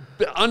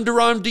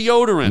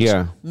deodorants.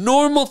 Yeah.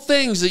 Normal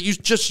things that you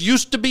just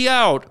used to be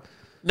out.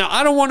 Now,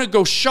 I don't want to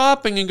go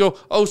shopping and go,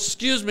 oh,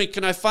 excuse me,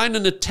 can I find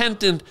an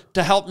attendant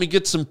to help me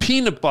get some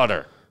peanut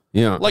butter?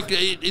 Yeah. Like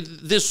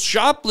this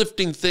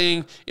shoplifting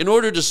thing, in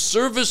order to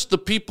service the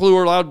people who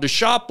are allowed to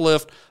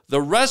shoplift,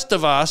 the rest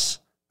of us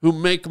who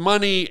make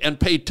money and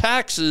pay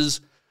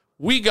taxes,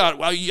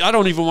 I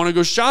don't even want to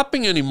go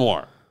shopping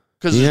anymore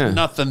because there's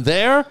nothing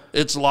there.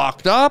 It's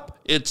locked up.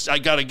 I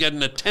got to get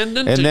an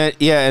attendant.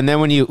 And then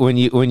when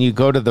you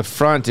go to the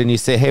front and you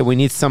say, hey, we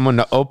need someone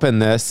to open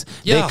this,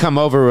 they come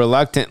over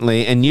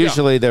reluctantly, and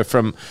usually they're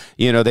from,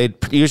 they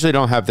usually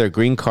don't have their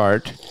green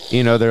card.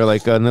 They're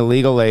like an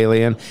illegal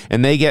alien,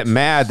 and they get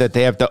mad that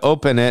they have to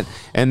open it,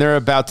 and they're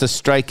about to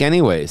strike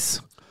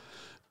anyways.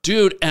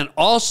 Dude, and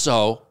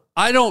also,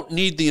 I don't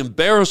need the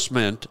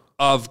embarrassment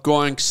of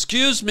going,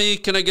 excuse me,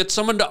 can I get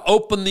someone to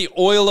open the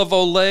oil of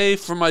Olay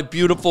for my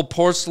beautiful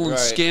porcelain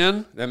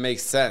skin? That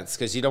makes sense,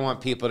 because you don't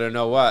want people to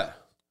know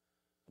what?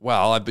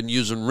 Well, I've been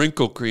using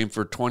wrinkle cream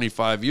for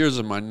 25 years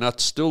and my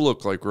nuts still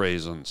look like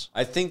raisins.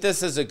 I think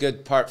this is a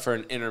good part for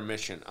an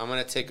intermission. I'm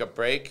going to take a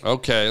break.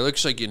 Okay,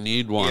 looks like you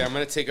need one. Yeah, I'm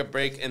going to take a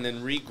break and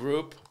then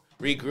regroup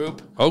okay.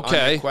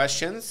 on the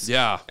questions.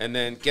 Yeah. And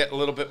then get a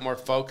little bit more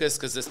focused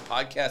because this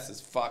podcast is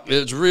fucking...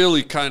 It's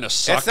really kind of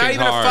sucking It's not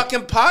even hard. a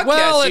fucking podcast.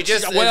 Well, it's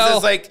just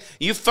like,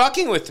 you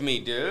fucking with me,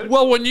 dude.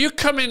 Well, when you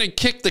come in and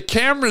kick the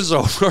cameras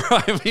over,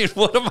 I mean,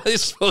 what am I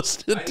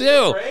supposed to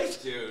do?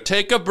 Break, dude.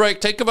 Take a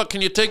break.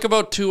 Can you take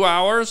about 2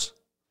 hours?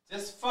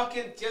 Just put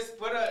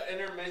an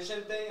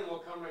intermission thing and we'll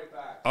come right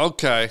back.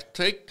 Okay.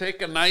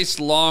 Take a nice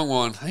long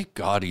one. Thank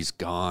God he's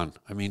gone.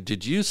 I mean,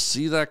 did you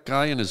see that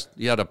guy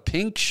he had a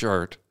pink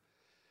shirt?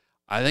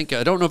 I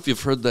don't know if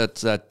you've heard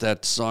that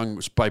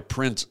song by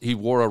Prince. He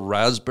wore a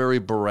raspberry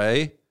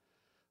beret,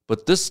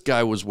 but this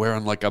guy was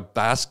wearing like a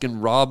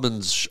Baskin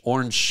Robbins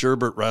orange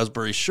sherbet,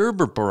 raspberry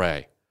sherbet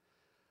beret.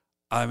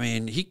 I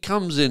mean, he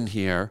comes in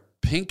here,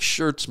 pink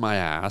shirts my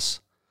ass,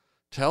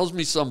 tells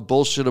me some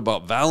bullshit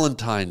about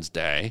Valentine's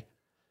Day,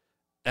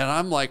 and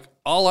I'm like,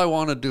 all I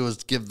want to do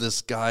is give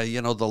this guy,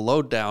 the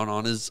lowdown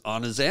on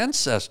his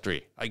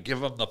ancestry. I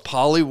give him the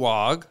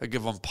pollywog. I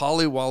give him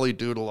polly-wally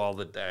doodle all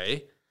the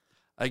day.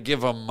 I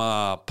give him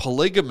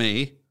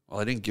polygamy.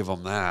 Well, I didn't give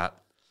him that.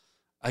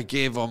 I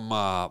gave him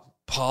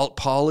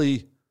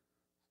poly.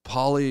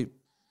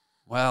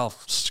 Well,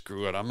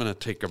 screw it. I'm going to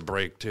take a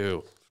break,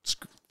 too.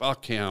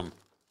 Fuck him.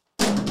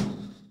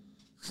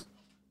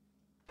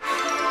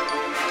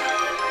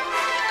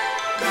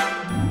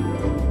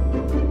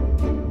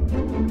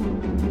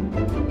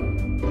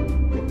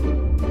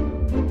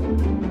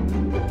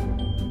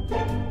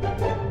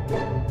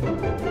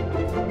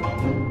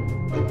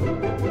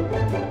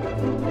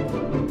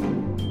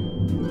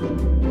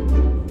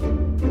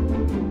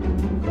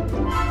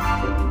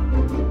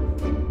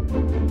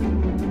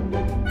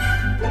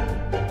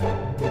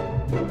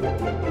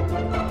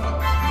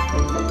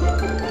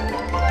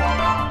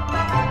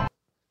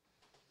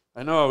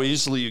 I know how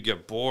easily you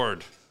get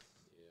bored.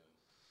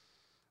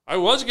 I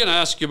was going to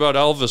ask you about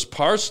Elvis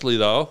Parsley,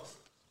 though.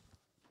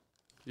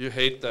 You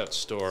hate that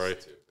story.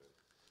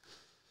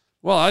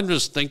 Well, I'm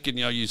just thinking,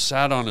 you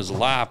sat on his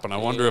lap, and I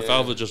wonder if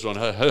Elvis just went,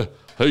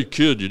 hey,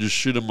 kid, you just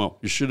shit him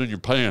up. You shit in your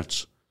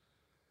pants.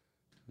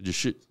 Did you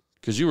shit?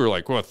 Because you were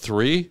like, what,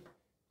 3?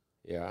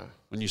 Yeah.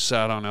 When you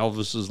sat on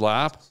Elvis's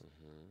lap?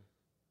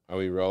 Are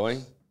we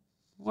rolling?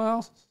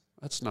 Well,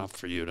 that's not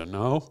for you to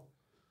know.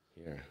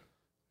 Here.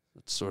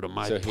 That's sort of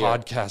my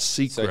podcast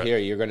secret. So here,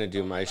 you're going to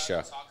do my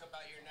show.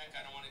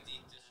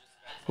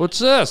 What's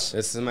this?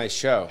 This is my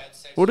show.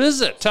 What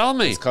is it? Tell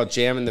me. It's called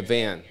Jam in the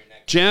Van.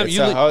 Jam.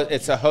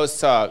 It's a host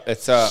song.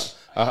 It's a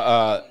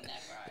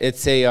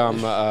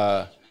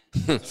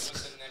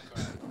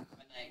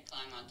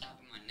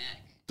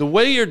The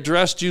way you're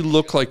dressed, you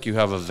look like you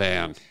have a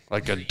van,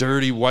 like a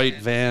dirty white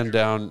van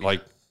down,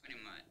 like. Pretty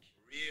much.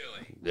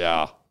 Really?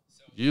 Yeah.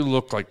 You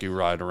look like you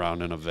ride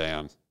around in a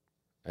van.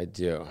 I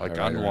do. Like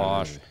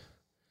unwashed.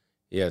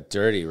 Yeah,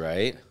 dirty,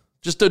 right?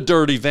 Just a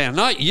dirty van.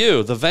 Not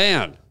you, the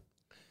van.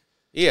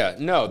 Yeah,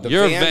 no,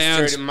 Your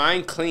van's dirty.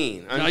 Mine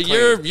clean. Now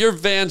your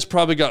van's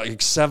probably got like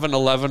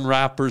 7-Eleven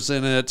wrappers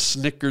in it,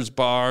 Snickers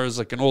bars,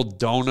 like an old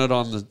donut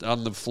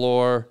on the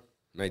floor.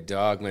 My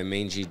dog, my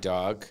mangy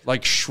dog.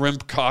 Like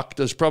shrimp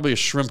cocktail. There's probably a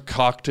shrimp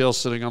cocktail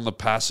sitting on the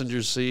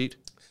passenger seat.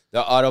 The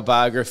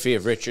autobiography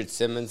of Richard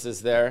Simmons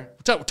is there.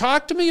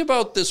 Talk to me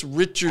about this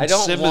Richard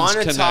Simmons connection. I don't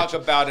want to talk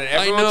about it.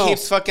 Everyone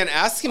keeps fucking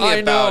asking me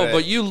about it. I know,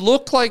 but you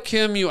look like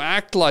him. You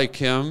act like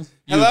him.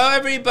 Hello,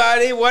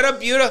 everybody. What a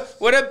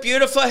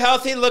beautiful,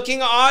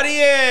 healthy-looking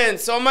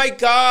audience. Oh, my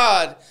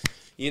God.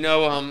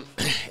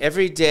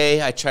 Every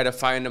day I try to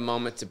find a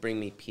moment to bring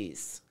me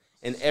peace.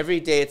 And every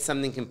day it's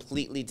something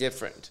completely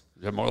different.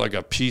 You're more like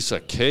a piece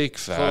of cake,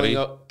 fatty.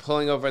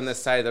 Pulling over on the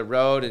side of the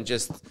road and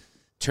just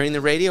turning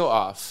the radio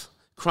off.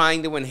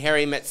 Crying to When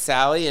Harry Met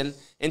Sally, and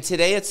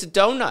today it's a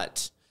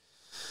donut.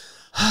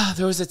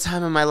 There was a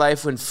time in my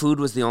life when food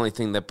was the only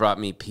thing that brought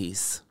me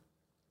peace.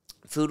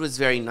 Food was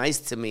very nice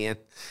to me, and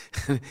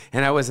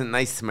I wasn't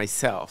nice to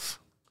myself.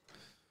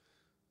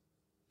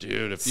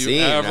 Dude, if you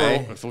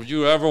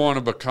ever want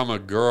to become a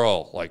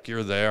girl, like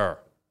you're there.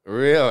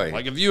 Really?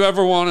 Like if you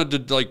ever wanted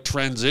to like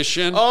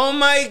transition. Oh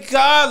my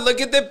God, look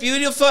at the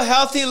beautiful,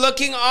 healthy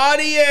looking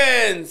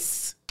audience.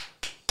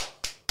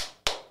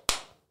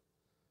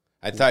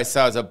 I thought I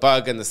saw it was a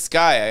bug in the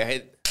sky.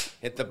 I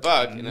hit the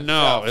bug. And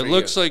it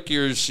looks like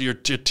you're a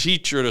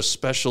teacher at a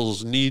special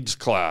needs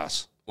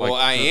class. Well,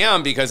 I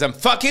am because I'm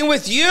fucking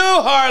with you,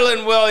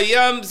 Harlan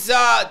Williams.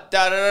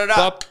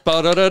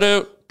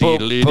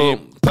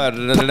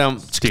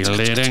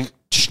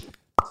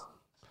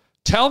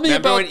 Tell me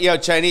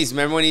about Chinese.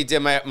 Remember when he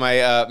did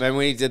remember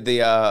when he did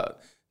the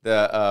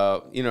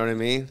you know what I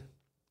mean?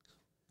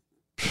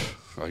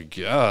 I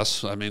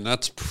guess. I mean,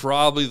 that's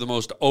probably the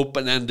most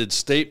open-ended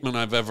statement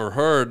I've ever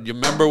heard. You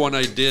remember when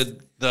I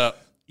did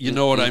you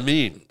know what I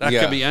mean? That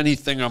could be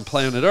anything on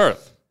planet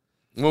Earth.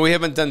 Well, we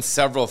haven't done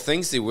several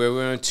things.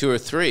 We're on 2 or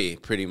 3,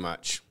 pretty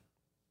much.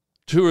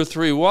 2 or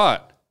 3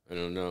 what? I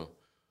don't know.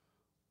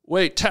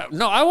 Wait,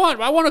 no, I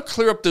want to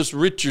clear up this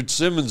Richard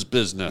Simmons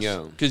business.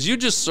 Yeah. Because you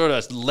just sort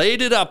of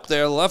laid it up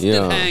there, left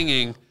it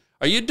hanging.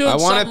 Are you doing I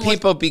something want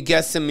people be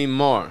guessing me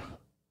more.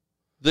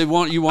 I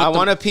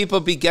want people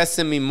be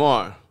guessing me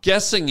more.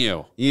 Guessing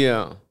you?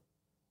 Yeah.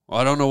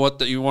 Well, I don't know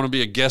you want to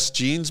be a Guess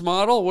Jeans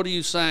model? What are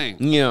you saying?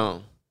 Yeah.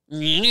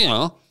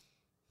 Yeah.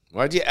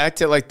 Why'd you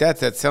act it like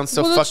that? That sounds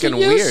so Well, that's fucking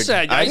what you weird.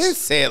 said. I didn't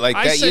say it like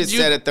I that. said You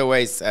said it the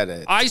way you said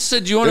it. I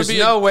said you want to There's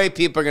be no way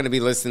people are going to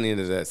be listening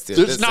to this, dude.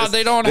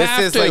 They don't have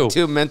to. This is like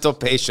two mental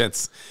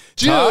patients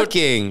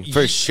talking,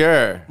 for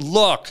sure.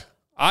 Look,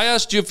 I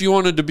asked you if you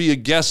wanted to be a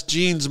Guess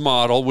Jeans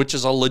model, which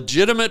is a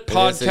legitimate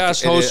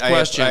podcast host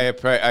question.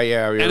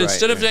 Yeah, and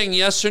instead of saying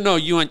yes or no,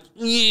 you went,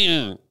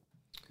 yeah.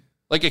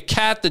 Like a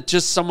cat that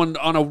just someone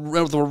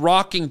with a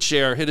rocking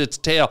chair hit its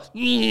tail.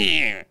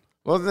 Yeah.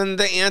 Well, then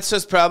the answer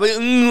is probably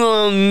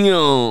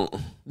no.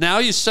 Now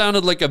you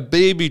sounded like a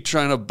baby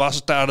trying to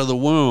bust out of the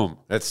womb.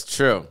 That's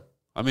true.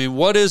 I mean,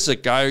 what is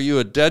it, guy? Are you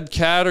a dead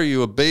cat or are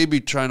you a baby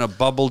trying to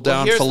bubble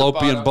down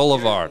Fallopian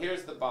Boulevard?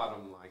 Here's the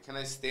bottom line. Can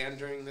I stand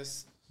during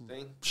this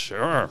thing?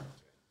 Sure.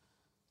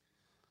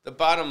 The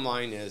bottom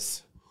line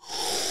is...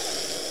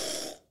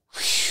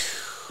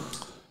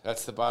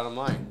 That's the bottom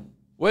line.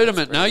 Wait a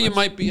minute. Now you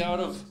might be out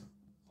of...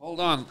 Hold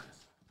on.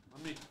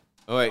 Let me...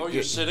 Oh, wait. Oh,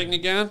 you're sitting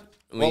again?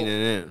 Leaning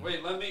in.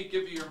 Wait, let me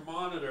give you your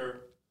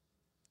monitor,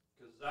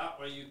 because that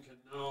way you can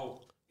know.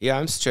 Yeah,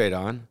 I'm straight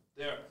on.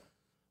 There.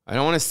 I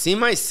don't want to see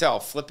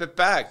myself. Flip it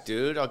back,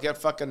 dude. I'll get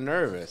fucking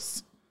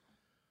nervous.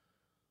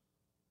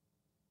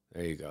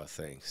 There you go.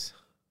 Thanks.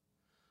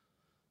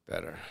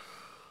 Better.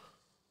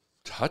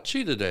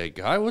 Touchy today,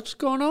 guy. What's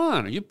going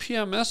on? Are you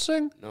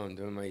PMSing? No, I'm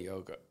doing my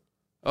yoga.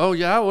 Oh,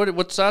 yeah?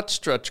 What's that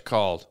stretch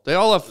called? They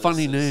all have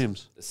funny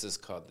names. This is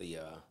called the...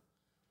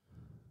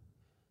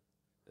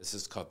 This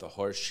is called the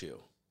horseshoe.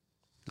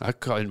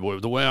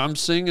 The way I'm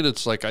seeing it,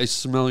 it's like I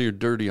smell your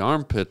dirty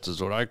armpits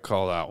is what I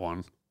call that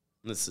one.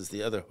 This is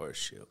the other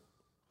horseshoe.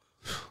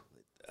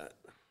 Like that.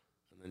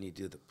 And then you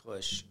do the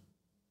push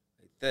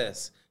like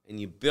this, and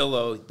you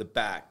billow the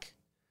back.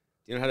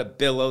 Do you know how to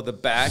billow the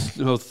back?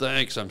 No,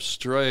 thanks. I'm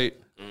straight.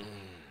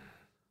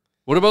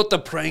 What about the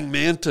praying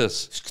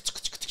mantis?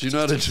 Do you know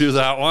how to do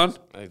that one?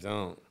 I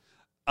don't.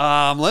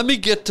 Let me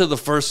get to the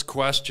first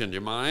question. Do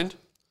you mind?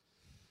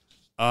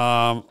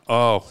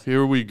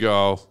 Here we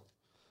go.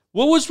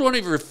 What was one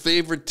of your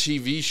favorite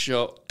TV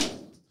show?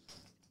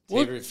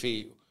 Favorite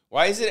feet.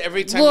 Why is it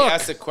every time you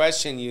ask a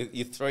question,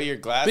 you throw your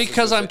glasses?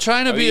 Because I'm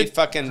trying to be a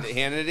fucking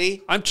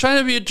Hannity. I'm trying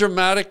to be a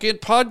dramatic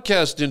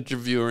podcast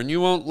interviewer, and you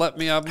won't let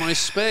me have my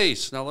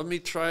space. Now let me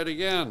try it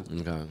again.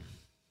 Okay.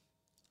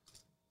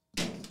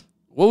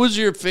 What was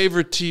your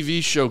favorite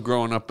TV show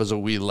growing up as a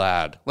wee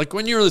lad? Like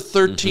when you were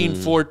 13,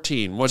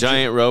 14.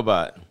 Giant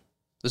Robot.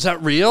 Is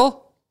that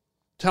real?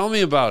 Tell me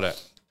about it.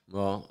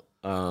 Well,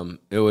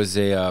 it was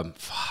a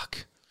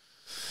fuck.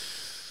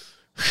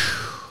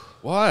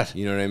 What?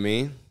 You know what I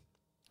mean?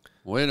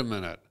 Wait a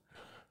minute.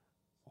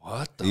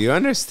 What the? Do you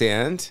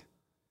understand?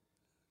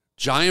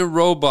 Giant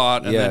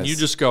robot, and then Yes. you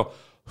just go,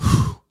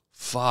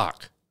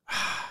 fuck.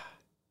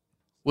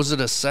 Was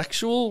it a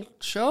sexual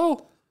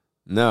show?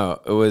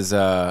 No, it was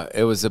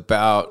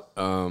about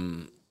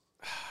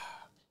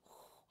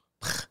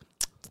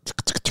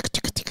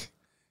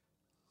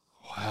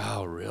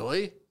Wow,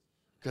 really?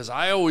 Because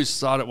I always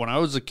thought it when I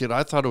was a kid.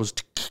 I thought it was.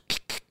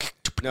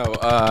 no,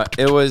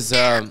 it was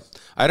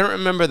I don't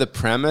remember the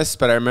premise,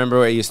 but I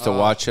remember I used to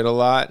watch it a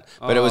lot.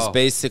 But it was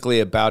basically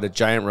about a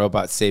giant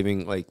robot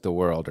saving like the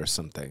world or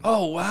something.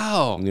 Oh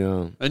wow!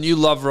 Yeah. And you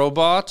love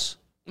robots?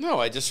 No,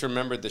 I just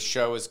remembered the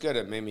show was good.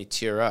 It made me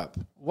tear up.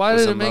 Why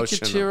was did it make you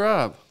emotional. tear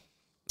up?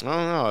 I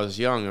don't know. I was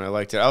young and I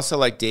liked it. I also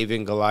liked David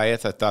and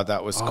Goliath. I thought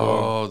that was cool.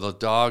 Oh, the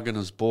dog and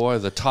his boy,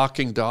 the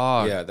talking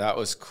dog. Yeah, that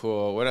was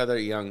cool. What other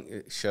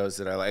young shows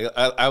did I like?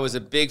 I was a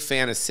big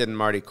fan of Sid and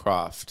Marty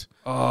Krofft.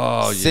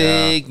 Oh,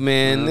 yeah.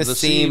 Sigmund, the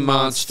Sea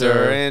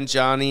Monster, and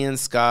Johnny and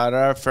Scott,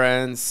 our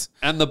friends.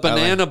 And the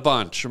Banana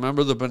Bunch.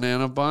 Remember the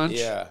Banana Bunch?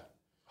 Yeah.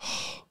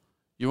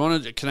 You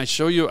want to? Can I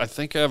show you? I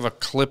think I have a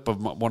clip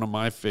of one of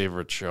my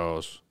favorite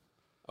shows.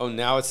 Oh,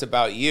 now it's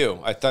about you.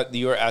 I thought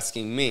you were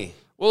asking me.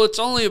 Well, it's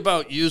only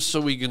about you so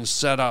we can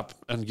set up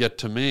and get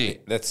to me.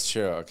 That's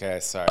true.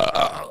 Okay, sorry.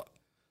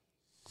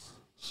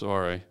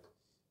 Sorry.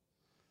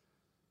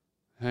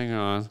 Hang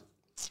on.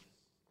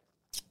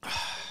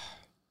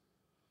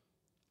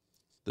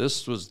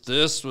 This was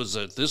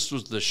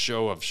the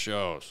show of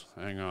shows.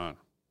 Hang on.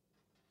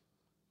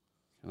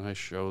 Can I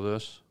show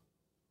this?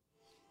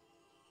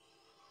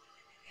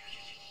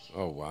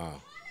 Oh,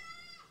 wow.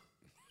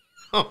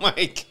 Oh,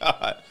 my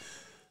God.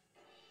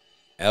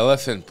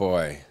 Elephant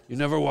Boy. You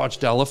never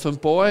watched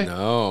Elephant Boy?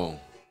 No.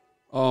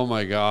 Oh,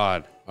 my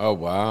God. Oh,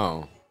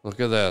 wow.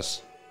 Look at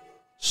this.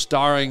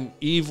 Starring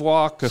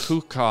Iwwa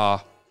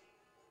Kahuka,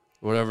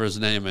 whatever his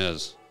name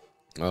is.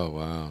 Oh,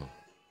 wow.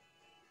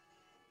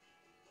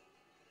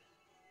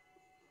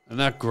 Isn't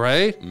that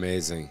great?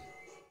 Amazing.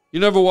 You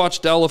never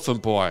watched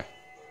Elephant Boy?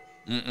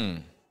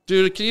 Mm-mm.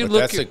 Dude, can you But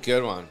look that's a at,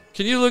 good one.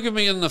 can you look at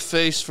me in the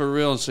face for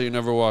real and say you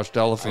never watched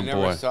Elephant I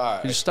never Boy? saw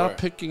it, Can you I stop swear.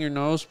 picking your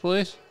nose,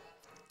 please?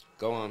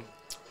 Go on.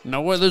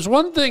 No, well, there's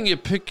one thing you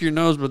pick your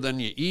nose, but then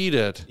you eat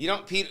it. You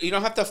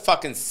don't have to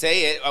fucking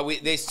say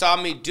it. They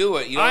saw me do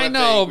it. You don't I have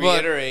know, to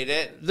but reiterate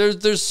it.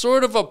 There's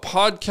sort of a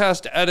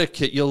podcast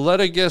etiquette. You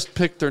let a guest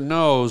pick their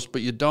nose,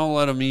 but you don't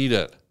let them eat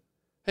it.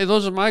 Hey,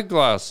 those are my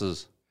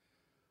glasses.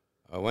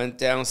 I went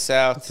down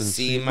south to see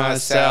see myself,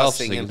 myself,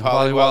 singing singing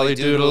Polly Wally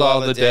Doodle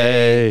all the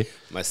day.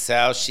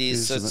 Myself,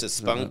 she's She's such a a-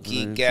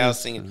 spunky gal,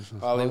 singing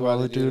Polly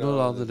Wally Doodle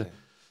all the day.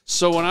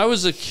 So when I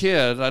was a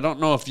kid, I don't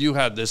know if you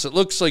had this. It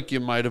looks like you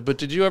might have, but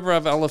did you ever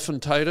have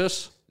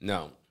elephantitis?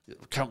 No.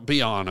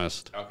 Be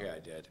honest. Okay, I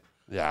did.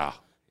 Yeah.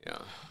 Yeah.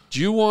 Do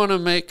you want to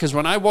make? Because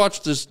when I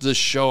watched this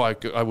show,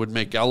 I would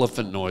make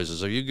elephant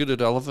noises. Are you good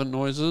at elephant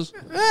noises?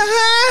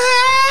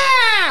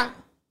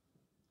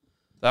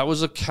 That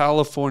was a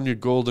California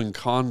golden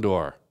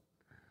condor.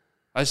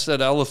 I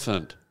said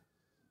elephant.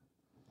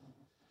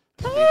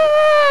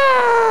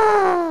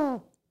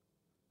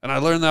 And I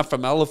learned that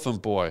from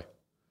Elephant Boy.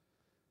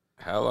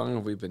 How long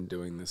have we been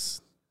doing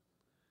this?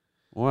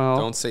 Well,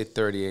 Don't say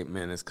 38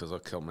 minutes because I'll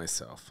kill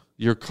myself.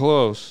 you're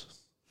close.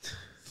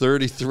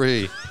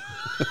 33.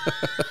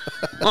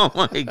 Oh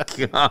my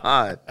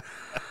God.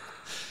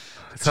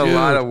 It's a Dude.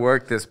 lot of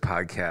work, this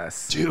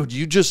podcast.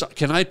 Dude,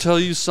 can I tell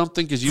you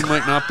something? Because you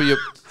might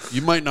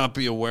not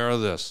be aware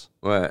of this.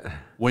 What?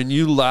 When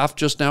you laughed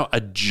just now, a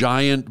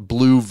giant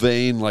blue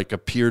vein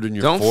appeared in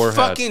your Don't forehead.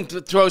 fucking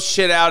throw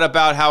shit out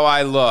about how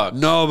I look.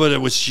 No, but it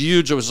was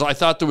huge. I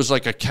thought there was a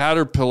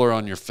caterpillar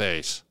on your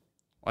face.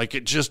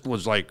 It just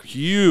was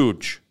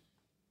huge.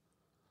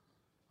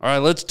 All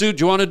right, do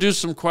you want to do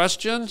some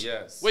questions?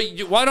 Yes.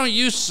 Wait, why don't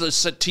you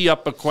tee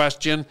up a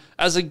question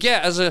as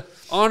a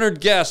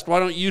honored guest? Why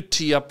don't you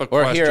tee up a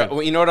Or question?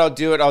 here, you know what I'll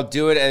do? I'll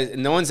do it as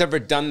no one's ever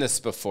done this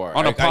before.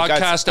 On a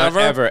podcast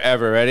ever?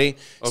 Ever. Ready?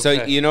 So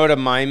Okay. you know what a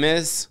mime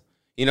is?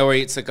 You know where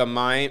it's like a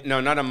mime?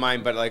 No, not a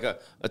mime, but like a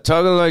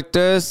talking like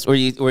this, where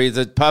he's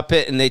a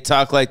puppet and they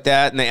talk like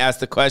that and they ask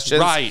the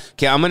questions. Right.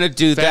 Okay, I'm gonna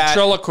do that.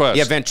 Ventriloquist.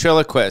 Yeah,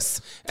 ventriloquist,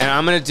 and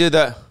I'm gonna do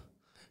the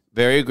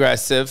very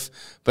aggressive,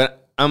 but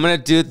I'm gonna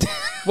do.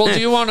 Well, do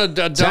you want a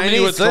dummy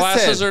Chinese, with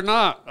glasses listen. or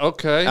not?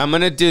 Okay. I'm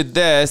gonna do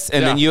this,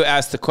 and then Yeah. you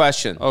ask the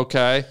question.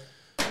 Okay.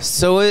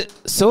 So is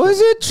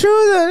it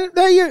true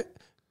that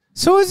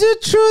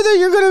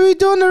you're gonna be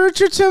doing the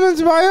Richard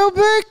Simmons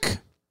biopic?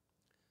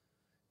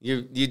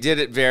 You did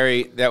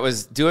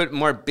it do it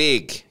more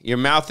big. Your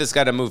mouth has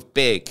got to move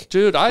big.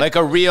 Dude, like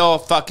a real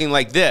fucking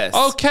like this.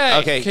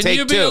 Okay. Can take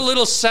you be two. a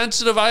little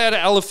sensitive? I had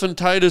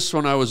elephantitis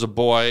when I was a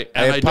boy,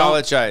 and I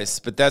apologize,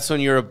 but that's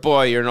when you're a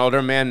boy. You're an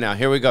older man now.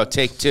 Here we go.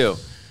 Take two.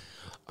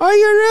 Are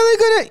you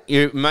really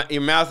gonna?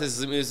 Your mouth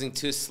is moving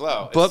too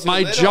slow. It's But too my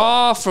little.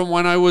 jaw from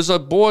when I was a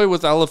boy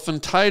with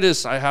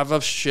elephantitis, I have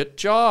a shit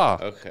jaw.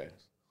 Okay.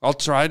 I'll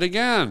try it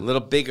again. A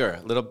little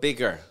bigger.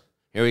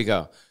 Here we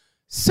go.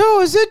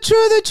 So is it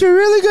true that you're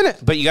really gonna?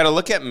 But you got to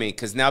look at me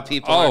because now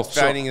people are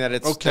finding that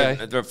it's okay.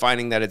 They're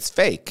finding that it's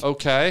fake.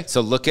 Okay. So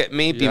look at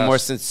me. Be Yes. more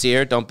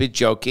sincere. Don't be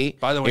jokey.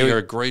 By the way, you're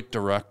a great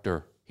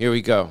director. Here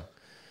we go.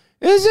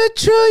 Is it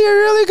true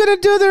you're really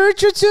gonna do the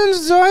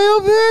Richardson's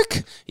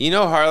biopic? You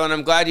know, Harlan,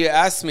 I'm glad you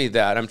asked me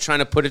that. I'm trying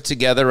to put it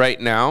together right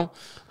now.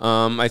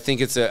 I think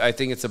it's a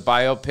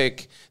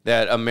biopic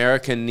that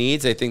America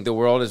needs. I think the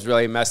world is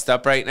really messed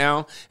up right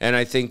now, and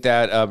I think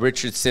that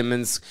Richard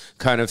Simmons,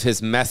 kind of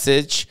his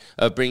message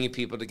of bringing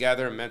people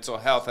together and mental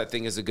health, I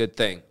think is a good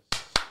thing.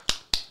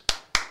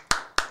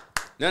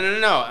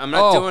 No. I'm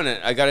not doing it.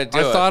 I got to do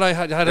it. I thought I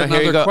had No, here you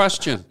another go.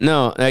 question.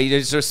 No, you're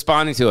just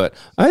responding to it.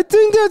 I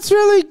think that's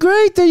really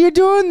great that you're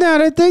doing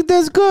that. I think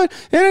that's good.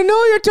 And I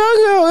know you're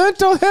talking about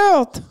mental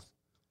health.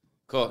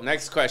 Cool.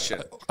 Next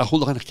question.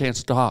 Hold on, I can't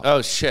stop.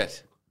 Oh,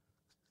 shit.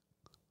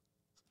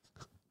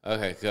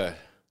 Okay, good.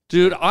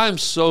 Dude, I'm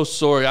so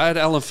sorry. I had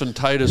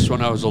elephantitis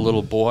when I was a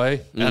little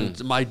boy,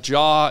 and my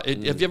jaw.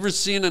 Have you ever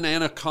seen an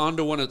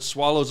anaconda when it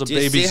swallows a Do you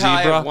baby see how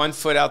I zebra? have 1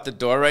 foot out the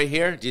door right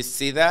here? Do you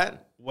see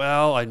that?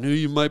 Well, I knew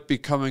you might be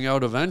coming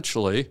out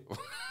eventually.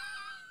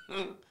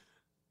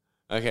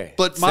 Okay.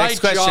 But my Next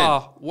question.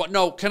 jaw.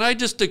 No, can I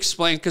just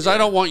explain? Because I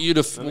don't want you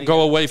to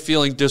go away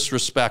feeling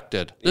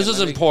disrespected. This is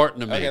let me- important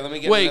to me. Okay, let me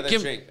get another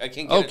drink. I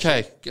can't get a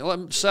Okay, drink. let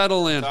me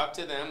settle in. Talk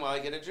to them while I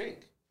get a drink.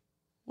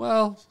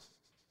 Well,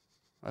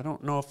 I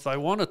don't know if I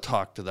want to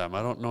talk to them.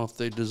 I don't know if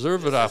they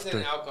deserve it This after.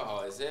 isn't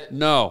alcohol, is it?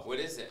 No. What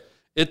is it?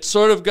 It's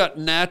sort of got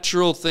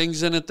natural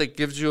things in it that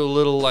gives you a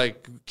little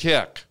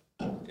kick.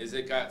 Is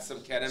it got some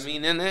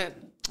ketamine in it?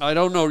 I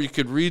don't know. You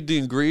could read the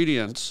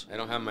ingredients. I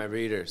don't have my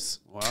readers.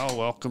 Well,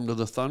 welcome to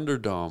the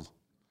Thunderdome.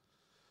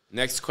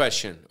 Next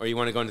question. Or you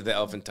want to go into the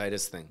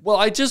elephantitis thing? Well,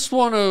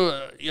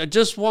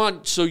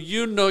 so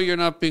you know you're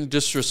not being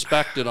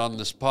disrespected on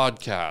this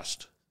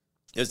podcast.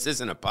 This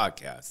isn't a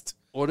podcast.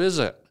 What is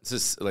it? This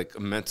is like a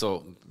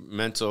mental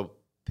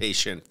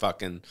patient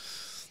fucking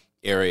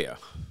area.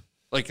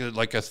 Like a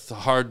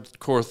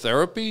hardcore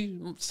therapy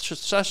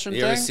session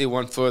You thing? ever see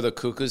One Flew Over the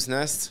Cuckoo's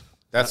Nest?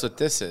 That's what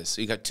this is.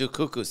 So you got two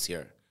cuckoos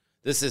here.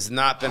 This has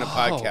not been a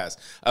podcast.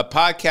 A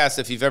podcast,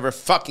 if you've ever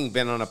fucking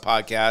been on a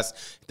podcast,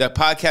 the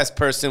podcast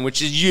person,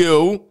 which is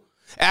you,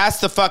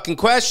 asks the fucking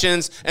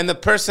questions, and the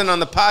person on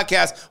the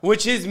podcast,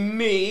 which is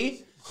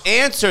me,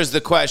 answers the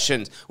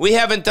questions. We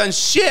haven't done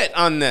shit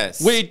on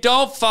this. We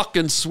don't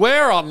fucking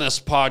swear on this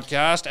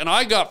podcast, and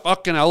I got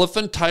fucking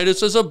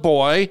elephantitis as a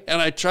boy,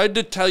 and I tried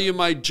to tell you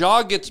my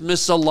jaw gets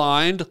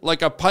misaligned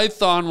like a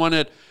python when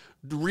it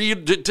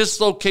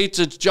dislocates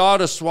its jaw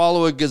to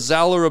swallow a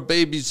gazelle or a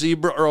baby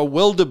zebra or a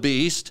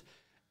wildebeest.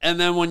 And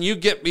then when you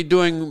get me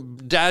doing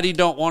Daddy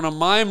Don't Want to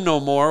Mime No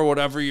More,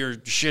 whatever your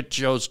shit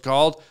show's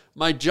called,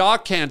 my jaw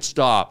can't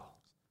stop.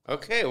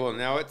 Okay, well,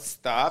 now it's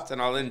stopped, and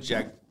I'll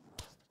inject.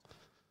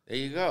 There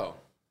you go.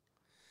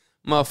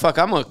 Motherfucker,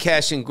 I'm going to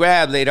cash and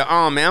grab later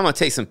on, man. I'm going to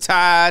take some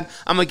Tide.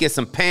 I'm going to get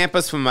some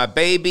Pampers for my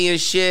baby and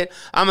shit.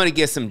 I'm going to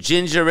get some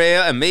ginger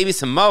ale and maybe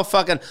some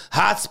motherfucking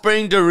hot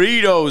spring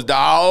Doritos,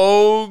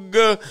 dog.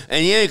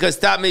 And you ain't going to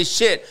stop me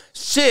shit.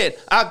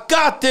 Shit, I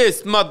got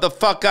this,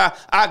 motherfucker.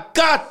 I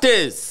got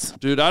this.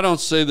 Dude, I don't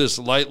say this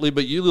lightly,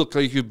 but you look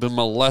like you've been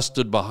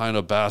molested behind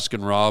a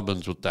Baskin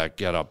Robbins with that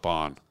getup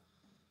on.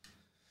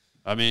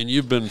 I mean,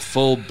 you've been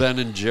full Ben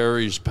and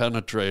Jerry's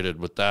penetrated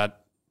with that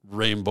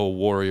Rainbow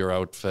Warrior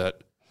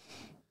outfit.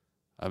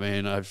 I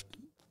mean, did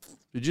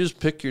you just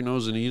pick your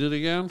nose and eat it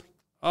again?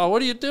 Oh, what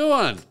are you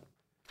doing?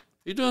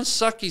 You doing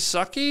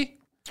sucky?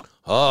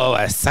 Oh,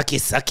 a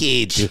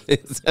sucky,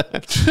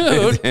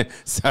 Dude.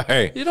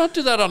 Sorry. You don't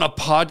do that on a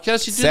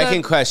podcast. You do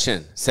Second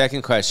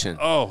that. question.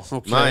 Oh,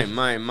 okay.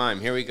 Mime.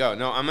 Here we go.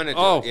 No, I'm going to do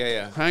Oh, it.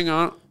 Yeah. hang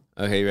on.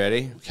 Okay, you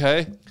ready?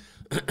 Okay.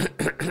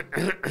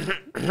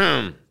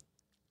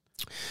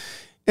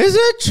 Is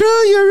it true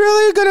you're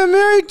really going to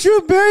marry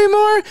Drew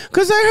Barrymore?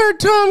 Because I heard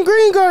Tom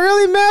Green got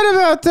really mad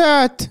about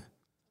that.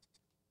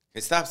 Hey,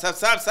 stop.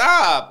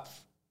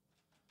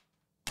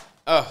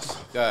 Oh,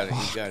 got it.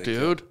 You got it.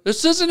 Dude,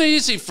 this isn't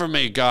easy for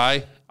me,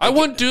 guy. I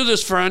wouldn't do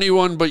this for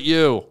anyone but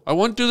you. I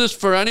wouldn't do this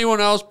for anyone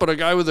else but a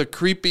guy with a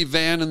creepy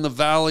van in the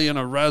valley and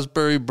a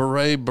raspberry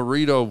beret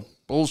burrito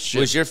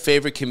bullshit. Was your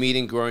favorite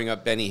comedian growing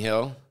up Benny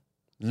Hill?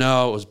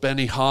 No, it was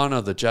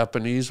Benihana, the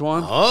Japanese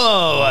one.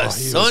 Oh, he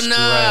was Sona.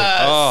 great.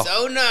 Oh.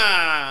 Sona.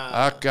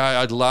 That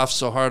guy, I'd laugh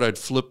so hard I'd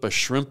flip a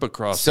shrimp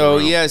across So,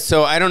 the room. yeah,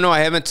 so I don't know.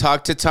 I haven't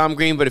talked to Tom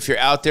Green, but if you're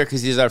out there,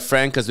 because he's our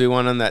friend, because we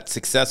went on that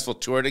successful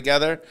tour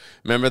together.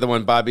 Remember the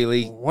one Bobby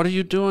Lee? What are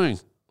you doing?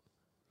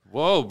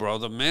 Whoa, bro,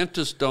 the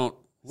mantis don't...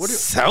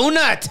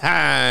 Sona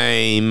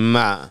time.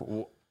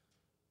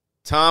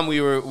 Tom, we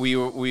were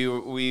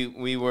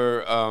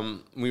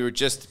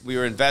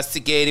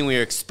investigating, we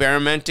were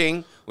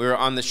experimenting, we were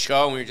on the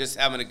show, and we were just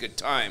having a good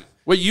time.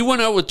 Wait, you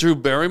went out with Drew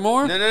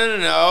Barrymore?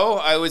 No.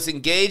 I was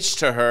engaged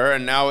to her,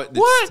 and now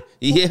What?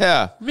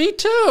 Yeah, Me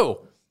too.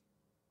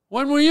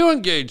 When were you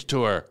engaged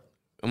to her?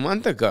 a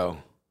month ago.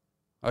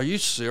 Are you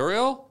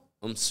serial?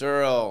 I'm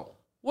Cyril.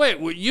 Wait,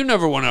 you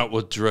never went out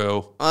with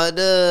Drew. I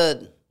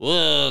did.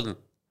 Well,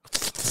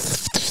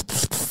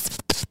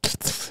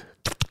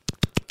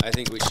 I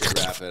think we should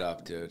wrap it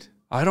up, dude.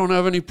 I don't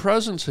have any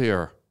presents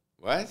here.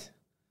 What?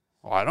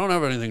 Oh, I don't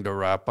have anything to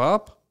wrap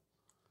up.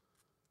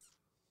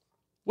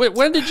 Wait,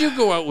 when did you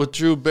go out with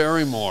Drew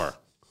Barrymore?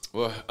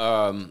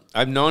 Well,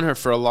 I've known her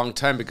for a long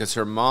time because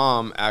her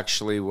mom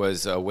actually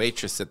was a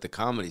waitress at the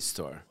Comedy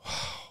Store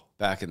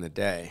back in the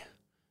day.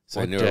 So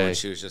What I knew her day? when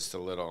she was just a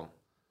little,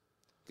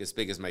 as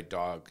big as my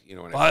dog. You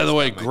know. When I By the first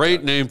way, got my great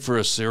dog. name for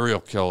a serial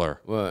killer.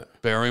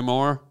 What?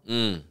 Barrymore?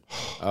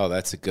 Oh,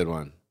 that's a good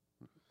one.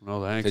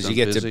 No, thanks. Because I'm you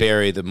get busy. to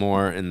bury the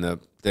more in the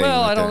thing.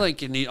 Well, I with don't the-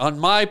 think you need... On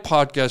my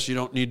podcast, you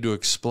don't need to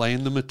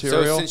explain the So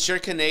material. since you're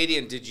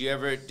Canadian, did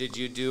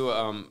you do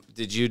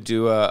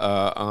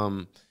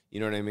you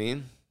know what I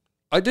mean?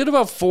 I did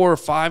about 4 or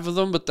 5 of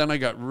them, but then I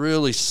got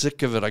really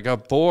sick of it. I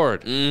got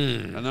bored.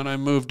 And then I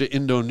moved to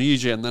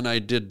Indonesia, and then I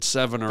did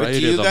 7 or But 8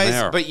 do you of them guys?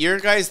 there. But your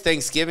guys'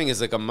 Thanksgiving is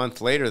like a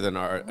month later than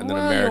well, you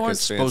America's. weren't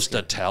supposed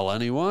to tell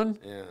anyone.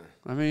 Yeah.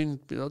 I mean,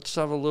 let's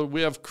have a little...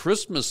 We have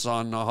Christmas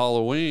on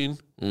Halloween.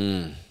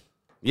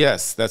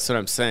 Yes, that's what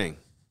I'm saying.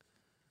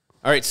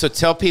 All right, so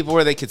tell people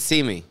where they could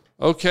see me.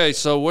 Okay,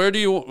 so where do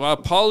you...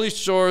 PAULY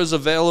SHORE is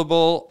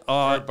available.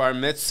 Bar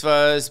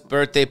mitzvahs,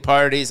 birthday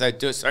parties. I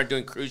start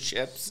doing cruise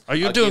ships. Are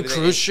you I'll doing give the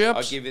cruise a- ships?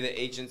 I'll give you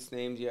the agent's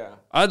names. Yeah.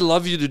 I'd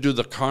love you to do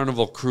the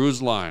Carnival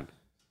Cruise Line.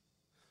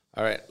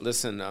 All right,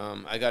 listen.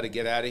 I got to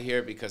get out of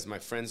here because my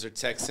friends are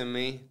texting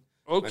me.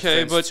 Okay,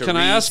 My but friends can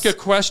I Therese, ask a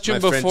question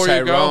my before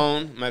friend you go?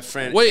 Tyrone, my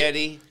friend Wait,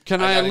 Eddie.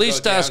 can I at gotta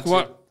least go down ask to-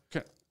 what...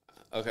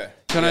 Okay.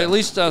 Can I at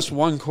least ask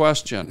one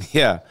question?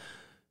 Yeah.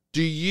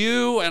 Do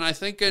you, and I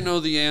think I know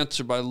the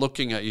answer by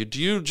looking at you,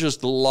 do you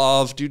just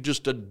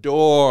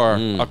adore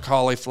a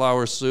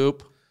cauliflower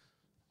soup?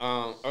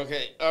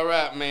 Okay. All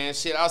right, man.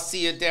 Shit, I'll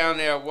see you down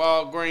there at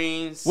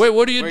Walgreens. Wait,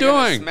 what are you We're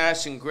gonna doing?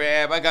 Smash and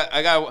grab. I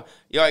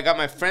got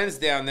my friends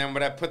down there. And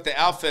when I put the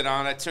outfit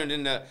on, I turned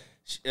into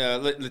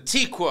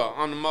Latiqua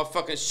on the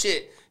motherfucking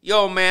shit.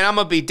 Yo, man, I'm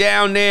gonna be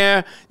down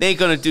there. They ain't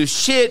gonna do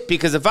shit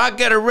because if I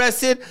get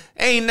arrested,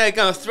 ain't they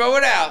gonna throw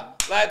it out?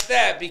 like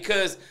that,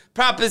 because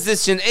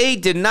Proposition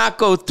 8 did not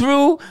go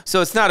through,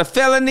 so it's not a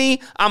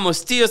felony. I'm going to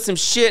steal some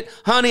shit.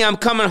 Honey, I'm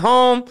coming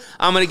home.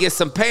 I'm going to get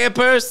some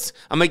Pampers.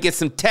 I'm going to get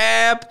some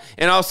Tab,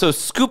 and also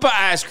scoop of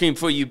ice cream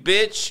for you,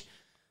 bitch.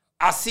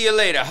 I'll see you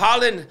later.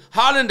 Holland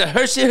to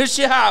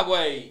Hershey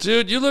Highway.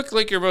 Dude, you look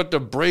like you're about to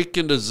break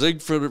into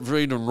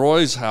Siegfried and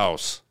Roy's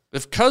house.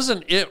 If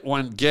Cousin It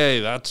went gay,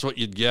 that's what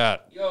you'd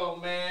get. Yo,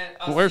 man,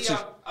 I'll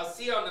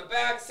see you on the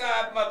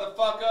backside,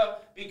 motherfucker,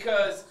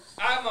 because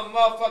I'm a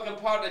motherfucking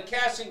part of the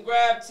cash and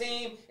grab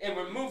team, and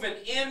we're moving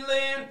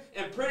inland,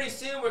 and pretty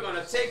soon we're going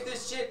to take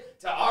this shit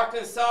to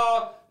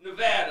Arkansas,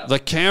 Nevada. The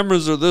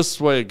cameras are this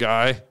way,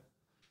 guy.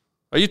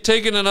 Are you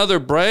taking another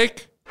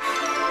break?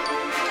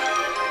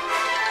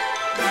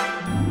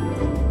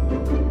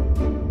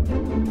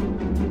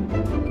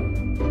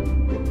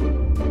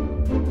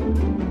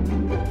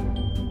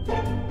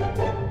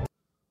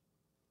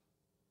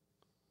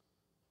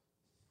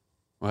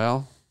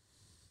 Well,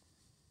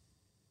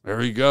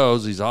 there he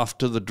goes. He's off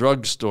to the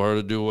drugstore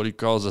to do what he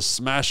calls a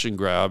smash and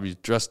grab. He's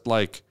dressed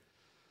like,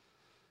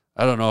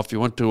 I don't know, if he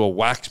went to a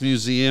wax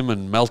museum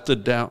and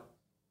melted down.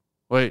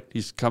 Wait,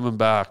 he's coming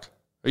back.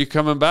 Are you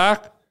coming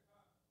back?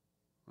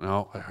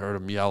 No, I heard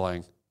him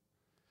yelling.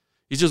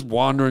 He's just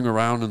wandering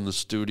around in the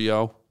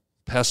studio,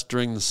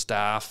 pestering the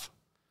staff,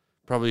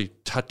 probably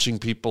touching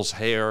people's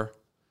hair,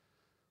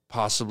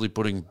 possibly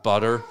putting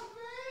butter.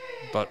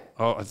 But,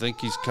 oh, I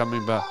think he's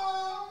coming back.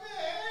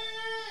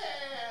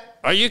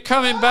 Are you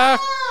coming back?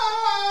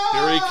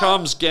 Here he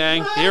comes,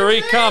 gang. Here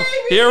he comes.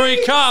 Here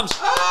he comes.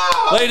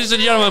 Ladies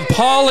and gentlemen,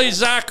 Pauly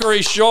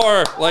Zachary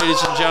Shore,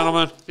 ladies and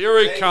gentlemen. Here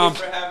he comes.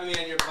 Thank you for having me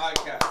on your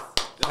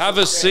podcast. Have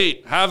a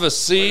seat. Have a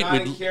seat. We're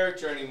not in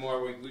character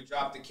anymore. We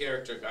dropped the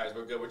character, guys.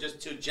 We're good. We're just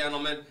two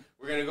gentlemen.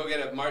 We're going to go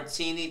get a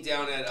martini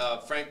down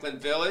at Franklin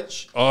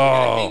Village. Oh.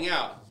 We're going to hang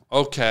out.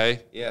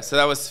 Okay. Yeah, so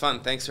that was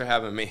fun. Thanks for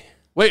having me.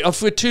 Wait,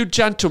 if we're two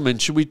gentlemen,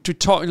 should we be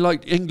talking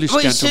like English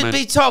We gentlemen? should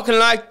be talking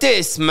like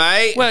this,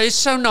 mate. Well, it's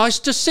so nice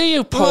to see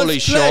you, Well, Pauly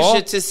it's Shore.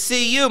 pleasure to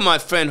see you, my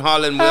friend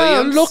Holland Oh,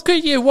 Williams. look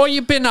at you. What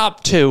you been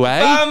up to,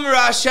 eh? Bum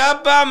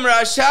Russia, bum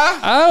Russia.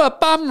 Oh, a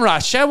bum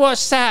rusher.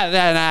 What's that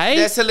then, eh?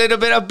 There's a little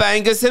bit of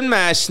bangers and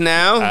mash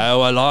now.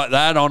 Oh, I like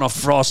that on a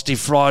frosty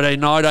Friday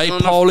night, eh, On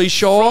a Pauly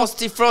Shore?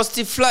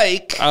 Frosty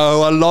flake.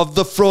 Oh, I love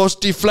the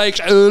frosty flakes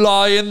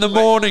early in the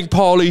morning,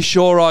 Pauly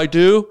Shore, I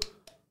do.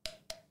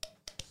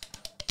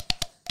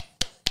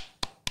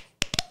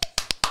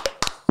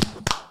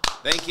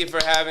 Thank you for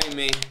having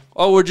me.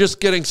 Oh, we're just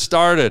getting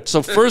started.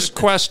 So first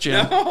question.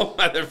 No,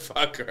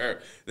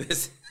 motherfucker.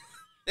 This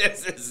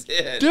is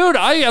it. Dude,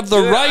 I have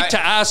the Dude, right to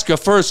ask a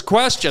first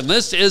question.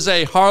 This is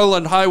a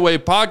Harland Highway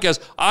podcast.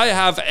 I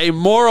have a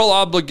moral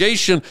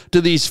obligation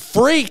to these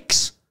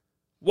freaks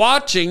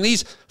watching.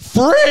 These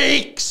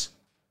freaks.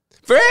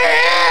 Freaks!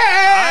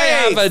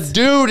 I have a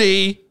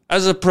duty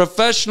as a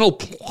professional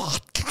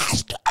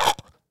podcaster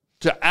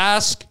to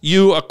ask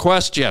you a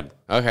question.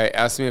 Okay,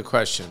 ask me a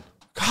question.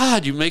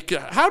 God,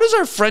 how does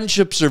our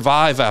friendship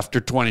survive after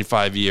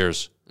 25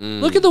 years?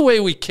 Look at the way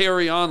we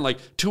carry on like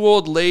two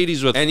old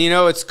ladies with... And you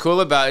know what's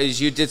cool about it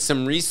is you did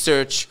some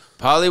research.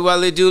 Polly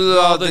Wally Doodle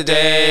all the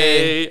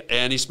day.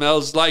 And he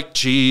smells like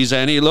cheese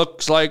and he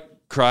looks like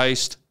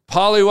Christ.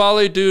 Polly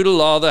Wally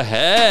Doodle all the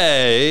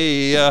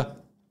hay. All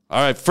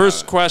right,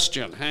 first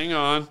question. Hang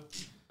on.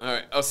 All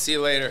right, I'll see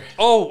you later.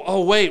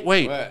 Oh, wait.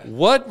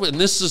 What? And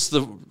this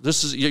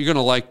is you're going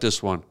to like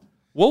this one.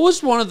 What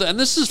was one of the, and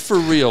this is for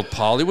real,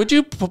 Polly, would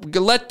you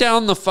let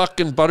down the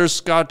fucking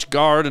butterscotch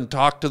guard and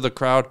talk to the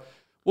crowd?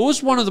 What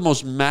was one of the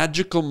most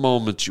magical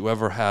moments you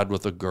ever had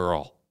with a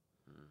girl?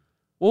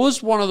 What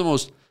was one of the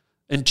most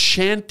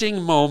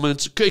enchanting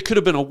moments? It could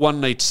have been a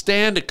one-night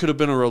stand. It could have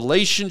been a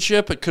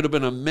relationship. It could have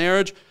been a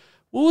marriage.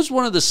 What was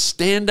one of the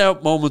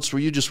standout moments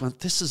where you just went,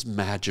 this is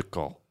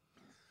magical?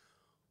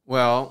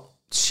 Well,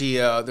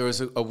 there was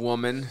a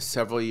woman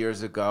several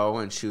years ago,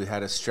 and she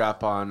had a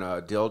strap-on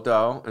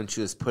dildo, and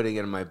she was putting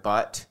it in my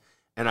butt,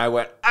 and I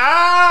went,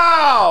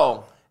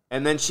 ow!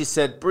 And then she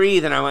said,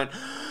 breathe, and I went,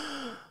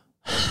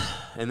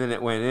 and then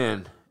it went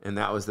in, and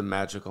that was the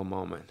magical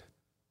moment.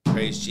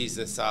 Praise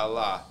Jesus,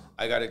 Allah.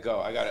 I gotta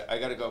go. I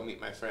gotta go meet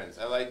my friends.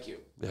 I like you.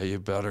 Yeah, you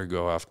better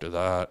go after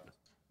that.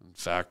 In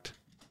fact,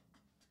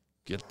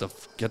 get the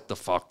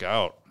fuck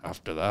out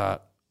after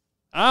that.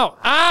 Ow!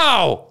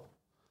 Ow!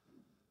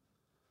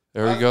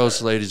 There he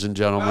goes, ladies and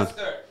gentlemen.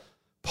 Buster.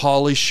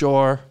 Pauly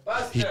Shore.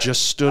 Buster. He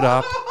just stood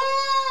up.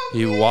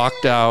 He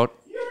walked out.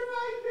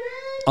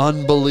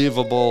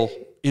 Unbelievable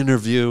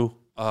interview.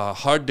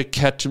 Hard to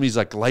catch him. He's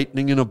like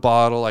lightning in a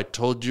bottle. I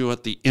told you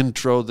at the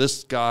intro,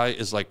 this guy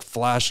is like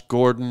Flash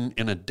Gordon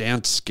in a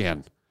dance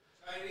skin.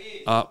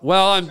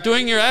 Well, I'm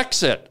doing your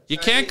exit. You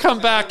can't come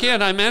back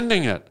in. I'm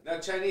ending it. Now,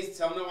 Chinese,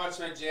 tell them to watch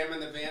my Jam in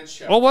the Van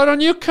show. Well, why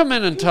don't you come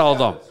in and tell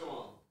them?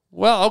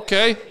 Well,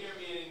 okay.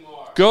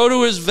 Go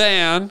to his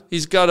van.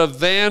 He's got a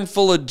van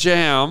full of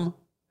jam.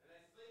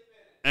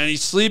 And he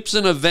sleeps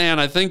in a van.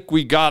 I think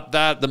we got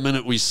that the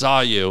minute we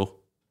saw you.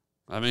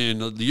 I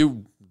mean,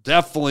 you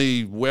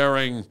definitely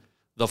wearing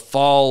the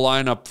fall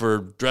lineup for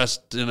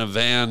dressed in a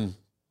van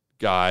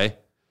guy.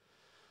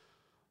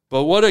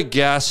 But what a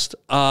guest.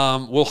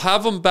 We'll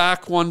have him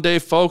back one day,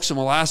 folks, and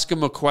we'll ask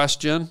him a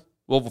question.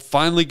 We'll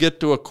finally get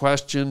to a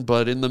question.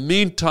 But in the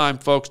meantime,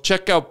 folks,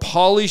 check out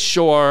Pauly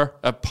Shore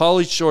at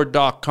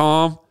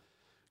paulyshore.com.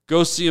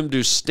 Go see him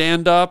do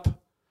stand-up.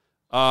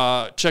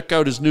 Check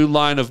out his new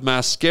line of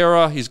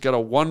mascara. He's got a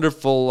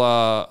wonderful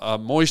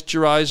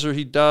moisturizer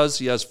he does.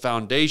 He has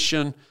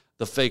foundation,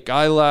 the fake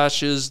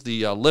eyelashes,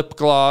 the lip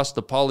gloss,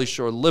 the Pauly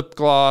Shore lip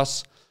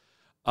gloss.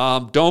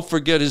 Don't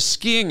forget his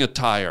skiing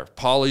attire.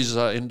 Pauly's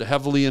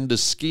heavily into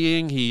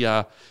skiing.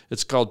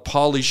 It's called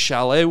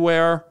Weasssslllleeee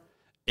wear,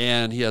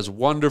 and he has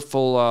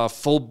wonderful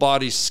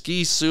full-body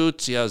ski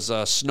suits. He has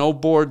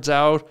snowboards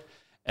out.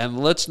 And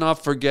let's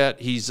not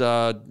forget, he's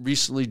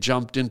recently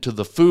jumped into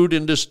the food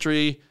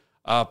industry.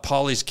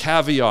 Pauly's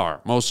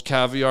caviar. Most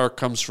caviar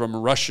comes from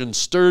Russian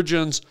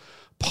sturgeons.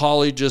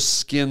 Pauly just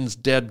skins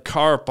dead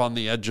carp on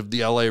the edge of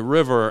the LA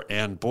River.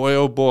 And boy,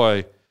 oh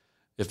boy,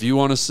 if you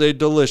want to say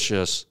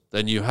delicious,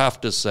 then you have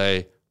to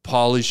say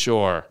Pauly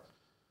Shore.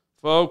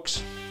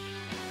 Folks,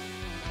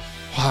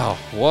 wow,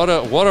 what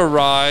a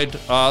ride.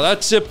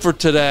 That's it for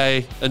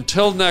today.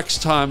 Until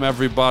next time,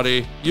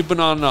 everybody, you've been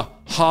on the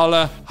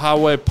Harland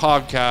Highway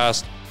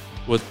podcast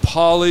with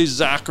Pauly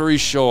Zachary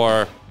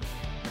Shore.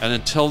 And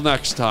until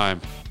next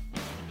time,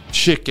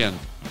 chicken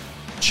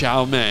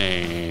chow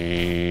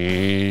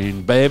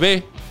mein,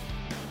 baby.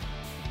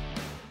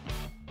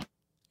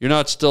 You're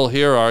not still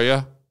here, are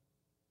you?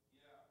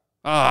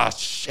 Ah,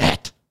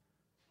 shit.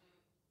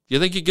 You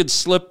think you could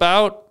slip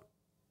out?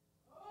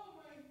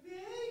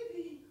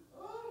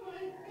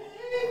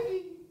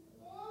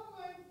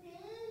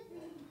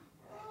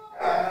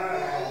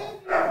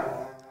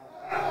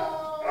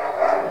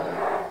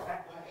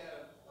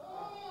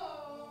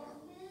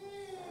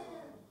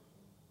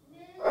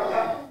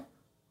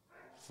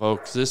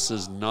 Folks, this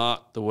is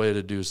not the way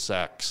to do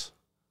sex.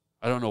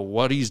 I don't know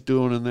what he's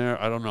doing in there.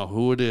 I don't know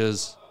who it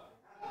is.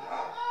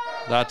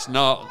 That's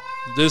not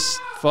this,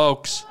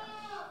 folks.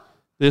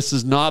 This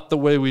is not the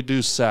way we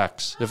do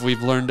sex. If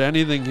we've learned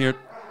anything here,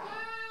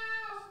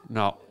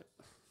 no.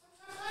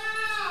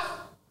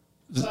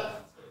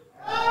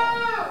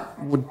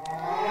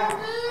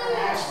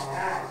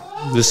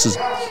 This is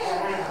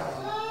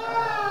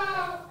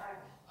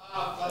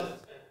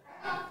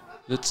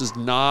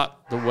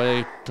not the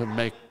way to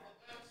make.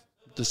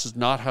 This is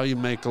not how you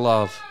make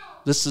love.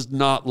 This is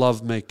not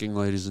love making,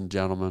 ladies and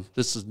gentlemen.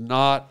 This is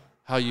not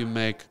how you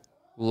make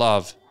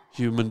love,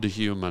 human to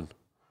human.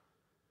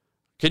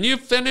 Can you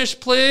finish,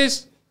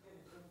 please?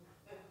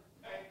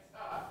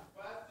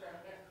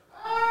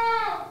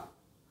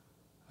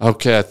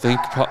 Okay,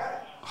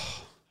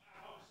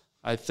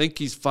 I think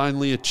he's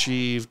finally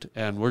achieved,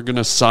 and we're going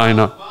to sign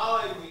up.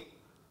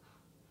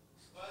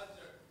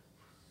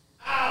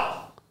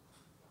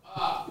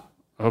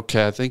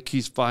 Okay, I think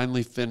he's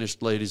finally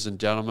finished, ladies and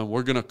gentlemen.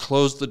 We're going to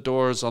close the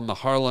doors on the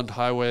Harland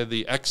Highway.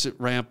 The exit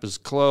ramp is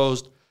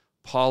closed.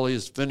 Pauly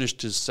has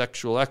finished his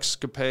sexual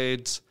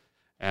escapades,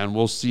 and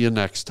we'll see you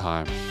next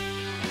time.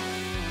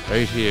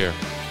 Right here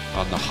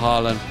on the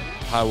Harland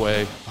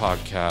Highway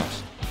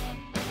podcast.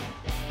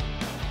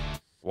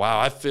 Wow,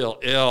 I feel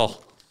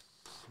ill.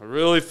 I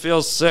really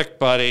feel sick,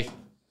 buddy.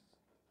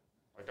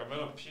 Like I'm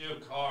going to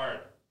puke hard.